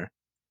Opener.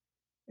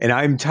 And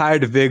I'm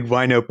tired of Big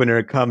Wine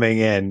Opener coming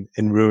in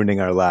and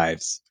ruining our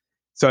lives.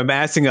 So I'm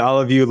asking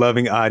all of you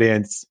loving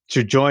audience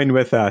to join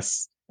with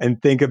us and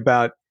think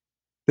about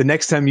the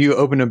next time you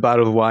open a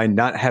bottle of wine,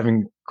 not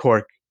having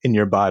cork in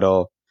your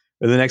bottle,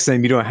 or the next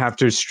time you don't have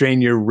to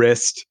strain your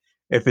wrist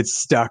if it's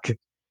stuck.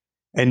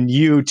 And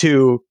you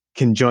too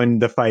can join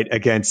the fight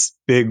against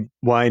Big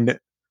Wine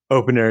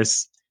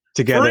Openers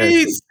together.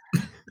 Freeze!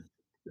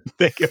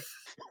 Thank you.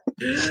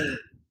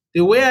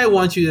 The way I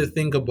want you to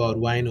think about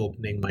wine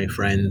opening, my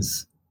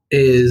friends,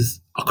 is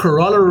a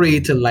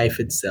corollary to life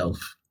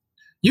itself.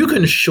 You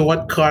can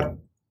shortcut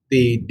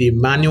the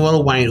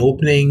manual wine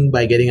opening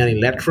by getting an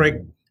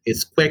electric.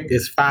 It's quick,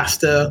 it's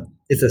faster,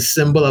 it's a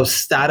symbol of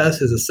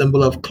status, it's a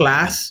symbol of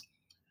class.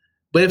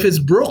 But if it's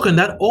broken,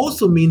 that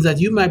also means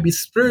that you might be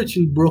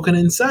spiritually broken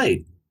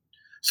inside.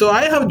 So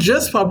I have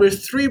just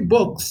published 3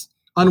 books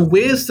on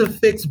ways to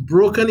fix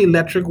broken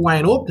electric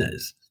wine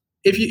openers.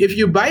 If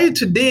you buy it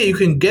today, you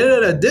can get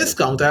it at a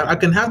discount. I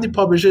can have the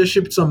publisher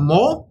ship some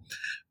more,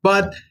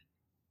 but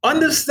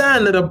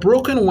understand that a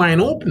broken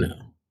wine opener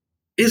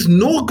is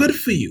no good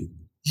for you.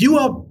 You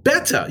are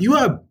better. You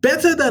are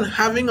better than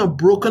having a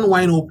broken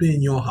wine opener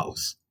in your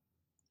house.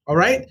 All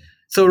right?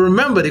 So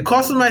remember, the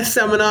cost of my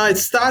seminar, it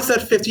starts at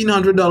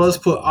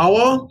 $1,500 per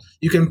hour.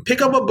 You can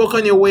pick up a book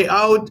on your way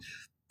out.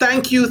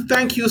 Thank you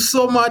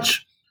so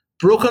much.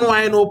 Broken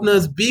wine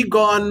openers, be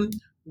gone.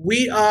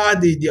 We are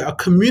a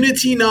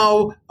community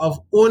now of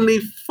only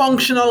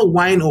functional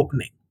wine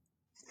opening.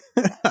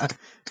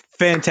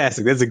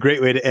 Fantastic. That's a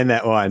great way to end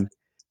that one.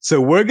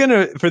 So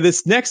for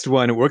this next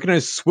one, we're going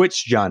to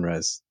switch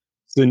genres.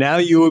 So now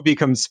you will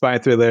become spy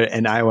thriller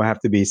and I will have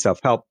to be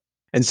self-help.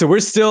 And so we're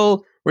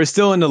still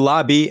in the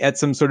lobby at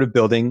some sort of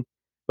building,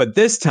 but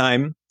this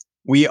time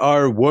we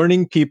are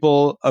warning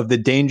people of the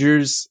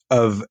dangers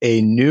of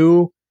a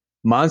new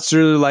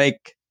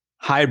monster-like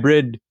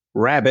hybrid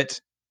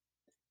rabbit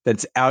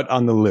that's out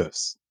on the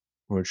loose.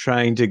 We're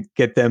trying to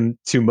get them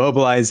to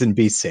mobilize and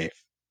be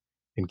safe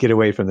and get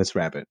away from this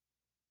rabbit.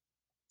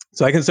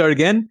 So I can start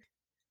again.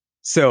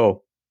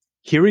 So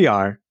here we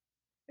are.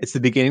 It's the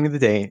beginning of the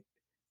day.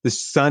 The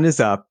sun is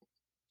up.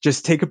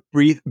 Just take a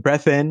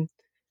breath in,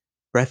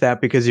 breath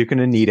out, because you're going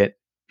to need it,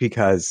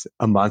 because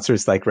a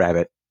monstrous like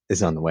rabbit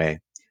is on the way.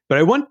 But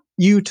I want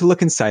you to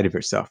look inside of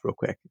yourself real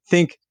quick.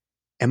 Think,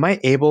 am I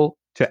able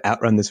to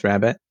outrun this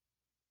rabbit?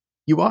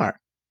 You are.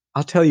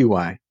 I'll tell you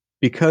why.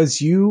 Because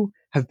you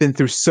have been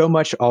through so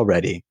much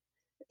already,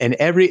 and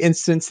every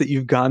instance that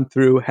you've gone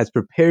through has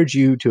prepared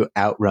you to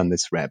outrun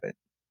this rabbit.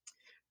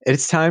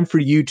 It's time for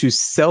you to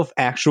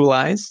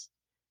self-actualize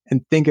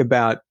and think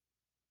about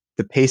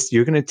the pace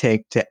you're going to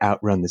take to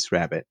outrun this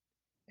rabbit.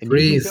 And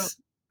Freeze.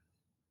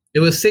 It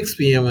was 6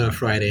 p.m. on a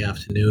Friday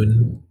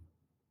afternoon.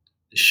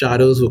 The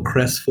shadows were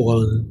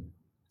crestfallen,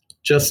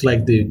 just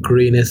like the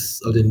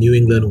grayness of the New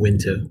England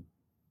winter.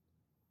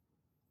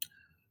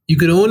 You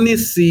could only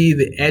see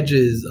the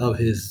edges of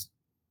his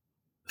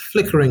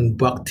flickering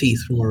buck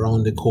teeth from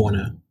around the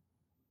corner.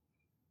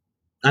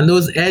 And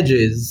those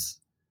edges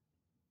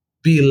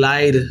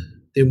belied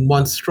the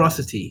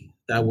monstrosity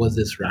that was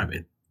this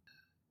rabbit.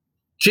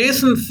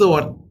 Jason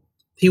thought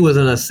he was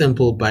on a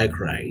simple bike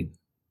ride.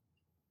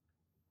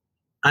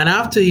 And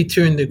after he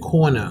turned the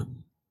corner,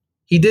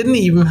 he didn't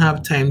even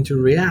have time to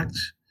react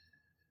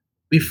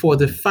before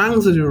the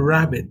fangs of the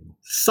rabbit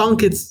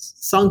sunk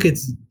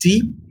its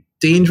deep,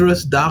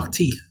 dangerous, dark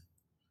teeth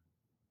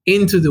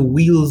into the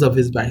wheels of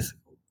his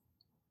bicycle.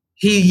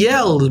 He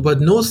yelled,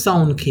 but no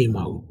sound came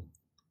out,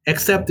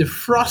 except the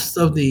frost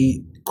of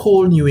the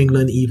cold New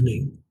England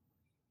evening.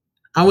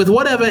 And with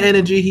whatever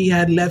energy he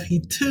had left,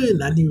 he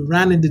turned and he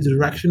ran in the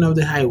direction of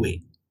the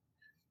highway,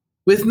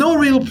 with no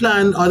real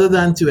plan other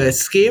than to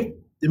escape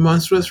the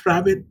monstrous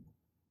rabbit,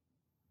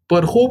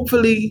 but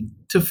hopefully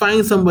to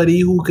find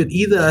somebody who could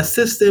either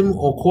assist him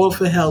or call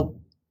for help.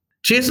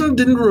 Jason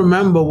didn't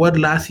remember what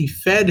last he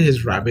fed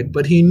his rabbit,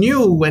 but he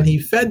knew when he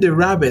fed the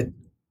rabbit,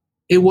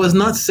 it was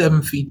not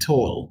 7 feet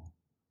tall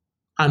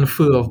and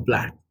fur of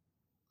black.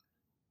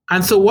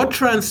 And so what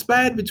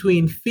transpired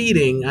between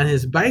feeding and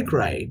his bike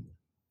ride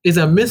is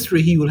a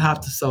mystery he will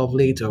have to solve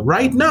later.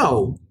 Right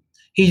now,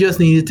 he just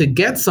needed to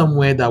get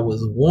somewhere that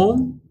was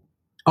warm,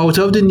 out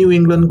of the New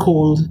England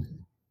cold,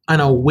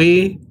 and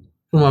away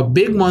from a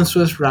big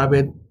monstrous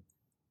rabbit,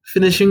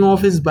 finishing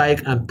off his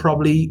bike and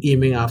probably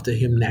aiming after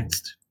him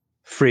next.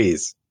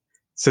 Freeze.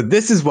 So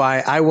this is why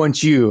I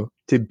want you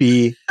to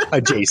be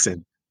a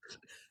Jason.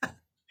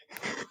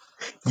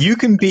 You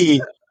can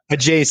be a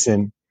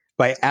Jason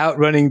by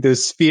outrunning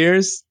those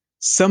fears.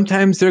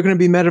 Sometimes they're going to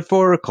be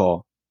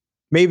metaphorical.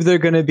 Maybe they're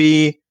going to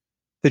be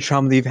the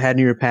trauma that you've had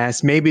in your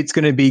past. Maybe it's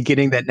going to be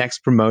getting that next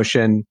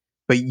promotion.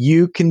 But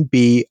you can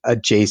be a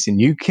Jason.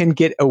 You can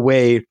get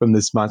away from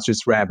this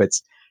monstrous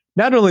rabbits,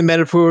 not only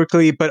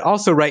metaphorically, but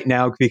also right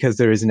now, because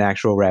there is an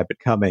actual rabbit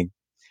coming.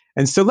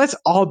 And so let's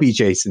all be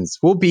Jasons.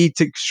 We'll be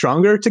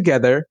stronger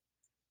together.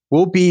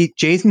 We'll be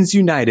Jasons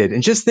united.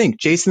 And just think,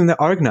 Jason and the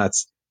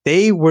Argonauts,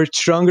 they were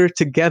stronger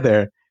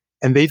together,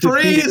 and they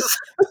defeated.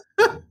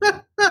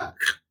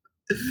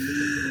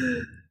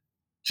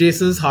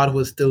 Jason's heart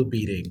was still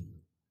beating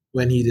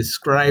when he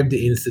described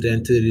the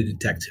incident to the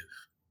detective.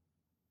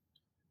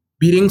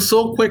 Beating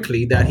so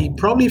quickly that he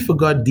probably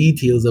forgot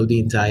details of the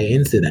entire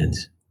incident.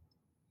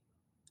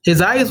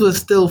 His eyes were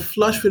still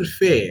flushed with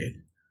fear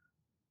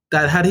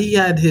that had he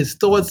had his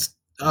thoughts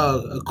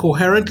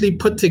coherently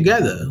put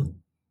together,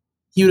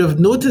 he would have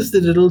noticed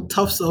the little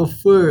tufts of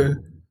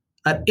fur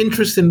at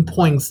interesting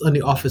points on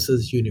the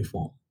officer's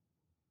uniform.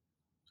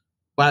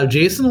 While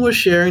Jason was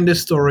sharing the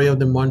story of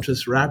the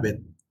monstrous rabbit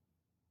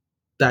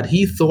that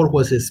he thought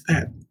was his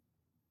pet,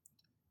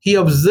 he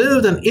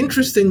observed an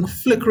interesting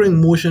flickering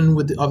motion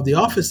of the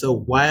officer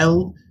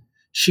while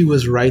she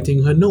was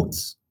writing her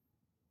notes.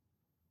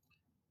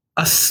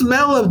 A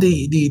smell of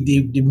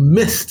the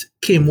mist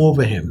came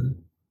over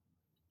him,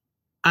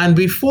 and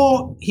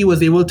before he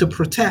was able to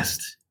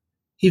protest,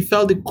 he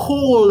felt the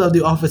cold of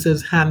the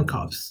officer's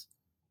handcuffs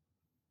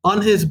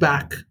on his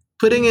back,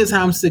 putting his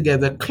hands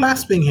together,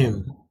 clasping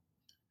him,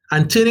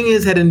 and turning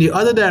his head in the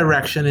other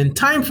direction in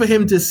time for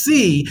him to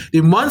see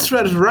the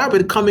monstrous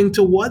rabbit coming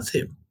towards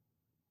him.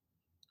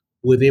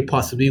 Were they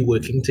possibly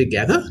working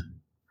together?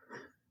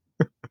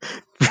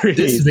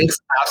 This makes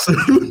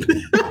absolute...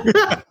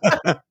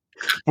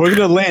 We're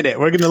going to land it.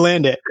 We're going to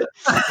land it.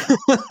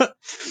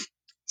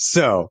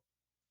 So,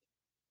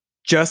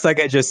 just like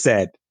I just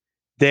said,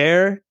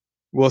 there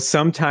will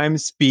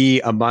sometimes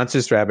be a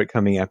monstrous rabbit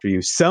coming after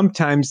you.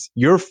 Sometimes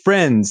your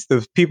friends,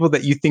 the people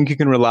that you think you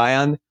can rely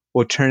on,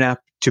 will turn out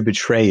to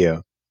betray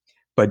you.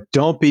 But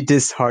don't be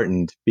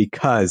disheartened,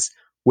 because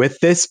with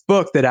this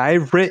book that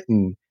I've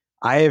written,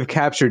 I have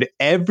captured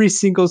every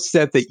single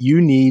step that you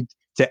need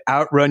to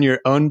outrun your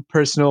own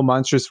personal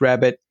monstrous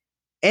rabbit,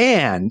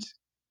 and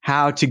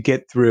how to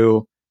get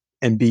through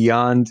and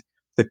beyond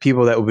the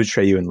people that will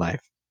betray you in life.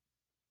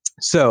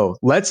 So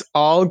let's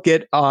all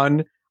get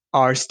on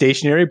our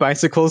stationary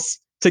bicycles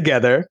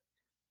together.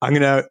 I'm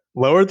going to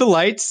lower the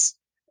lights,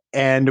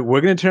 and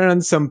we're going to turn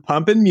on some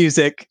pumping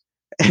music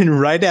and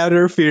write out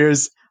our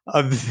fears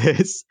of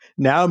this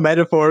now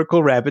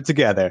metaphorical rabbit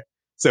together.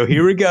 So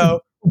here we go.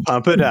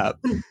 Pump it up.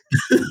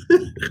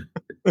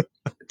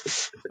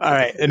 All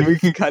right. And we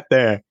can cut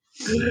there.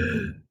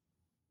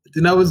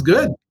 That was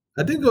good.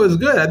 I think it was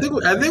good. I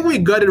think we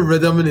got the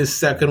rhythm in the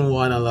second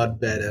one a lot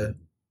better.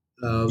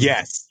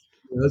 Yes.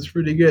 That's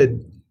pretty good.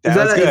 Is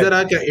that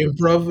like an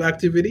improv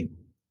activity?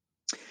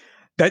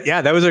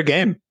 That was our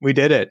game. We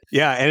did it.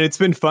 Yeah. And it's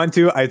been fun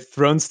too. I've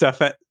thrown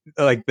stuff at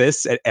like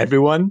this at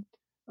everyone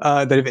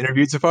that I've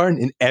interviewed so far,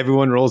 and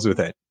everyone rolls with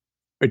it,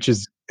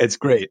 it's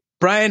great.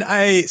 Brian,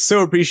 I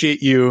so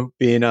appreciate you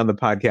being on the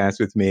podcast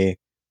with me.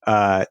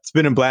 It's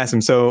been a blast.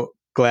 I'm so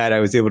glad I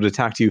was able to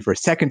talk to you for a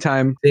second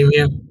time.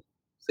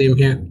 Same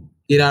here.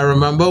 I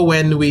remember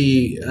when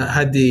we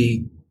had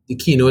the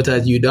keynote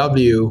at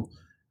UW,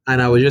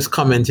 and I was just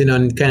commenting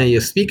on kind of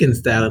your speaking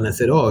style, and I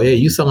said, "Oh, yeah,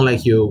 you sound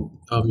like you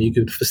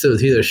could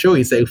facilitate a show."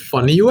 He said,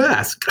 "Funny you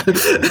ask,"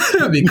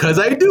 because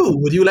I do.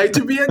 Would you like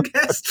to be a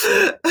guest?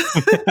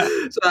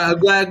 So I'm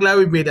glad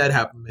we made that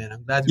happen, man.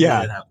 I'm glad we made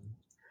that happen.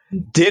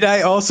 Did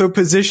I also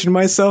position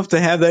myself to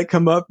have that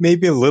come up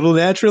maybe a little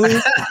naturally?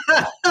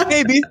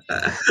 Maybe.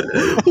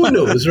 Who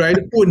knows, right?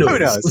 Who knows? Who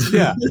knows?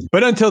 Yeah.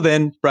 But until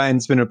then, Brian,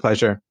 it's been a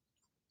pleasure.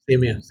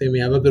 Same here.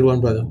 Have a good one,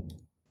 brother.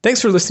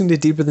 Thanks for listening to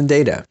Deeper Than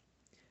Data.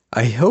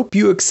 I hope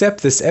you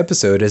accept this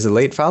episode as a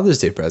late Father's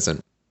Day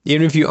present,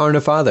 even if you aren't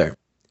a father.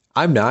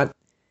 I'm not.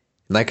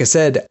 Like I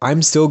said,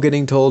 I'm still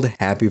getting told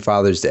Happy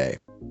Father's Day.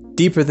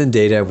 Deeper Than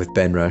Data with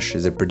Ben Rush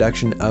is a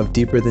production of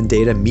Deeper Than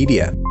Data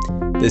Media.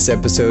 This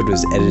episode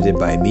was edited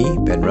by me,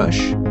 Ben Rush,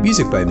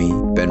 music by me,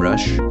 Ben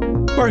Rush,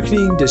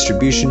 marketing,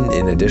 distribution,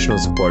 and additional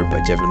support by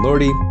Jevin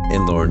Lordy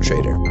and Lauren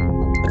Schrader.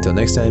 Until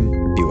next time,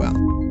 be well.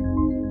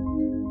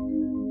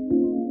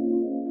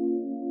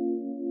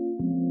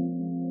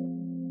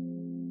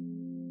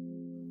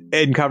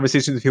 In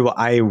conversations with people,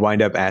 I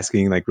wind up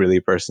asking like really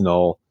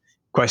personal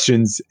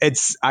questions.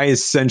 I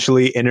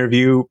essentially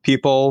interview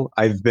people.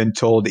 I've been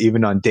told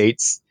even on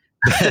dates.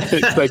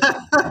 It's like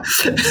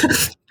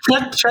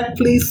check,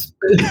 please.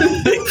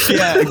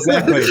 Yeah,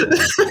 exactly.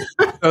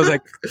 I was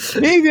like,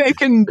 maybe I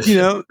can,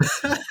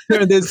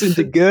 turn this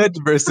into good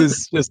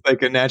versus just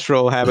like a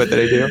natural habit that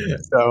I do.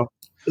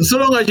 So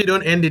long as you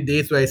don't end the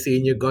dates by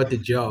saying you got the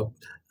job.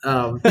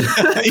 I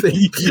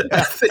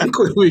think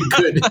we're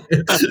good.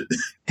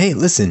 Hey,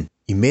 listen,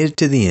 you made it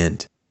to the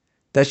end.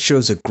 That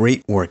shows a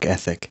great work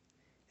ethic.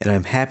 And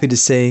I'm happy to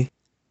say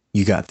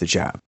you got the job.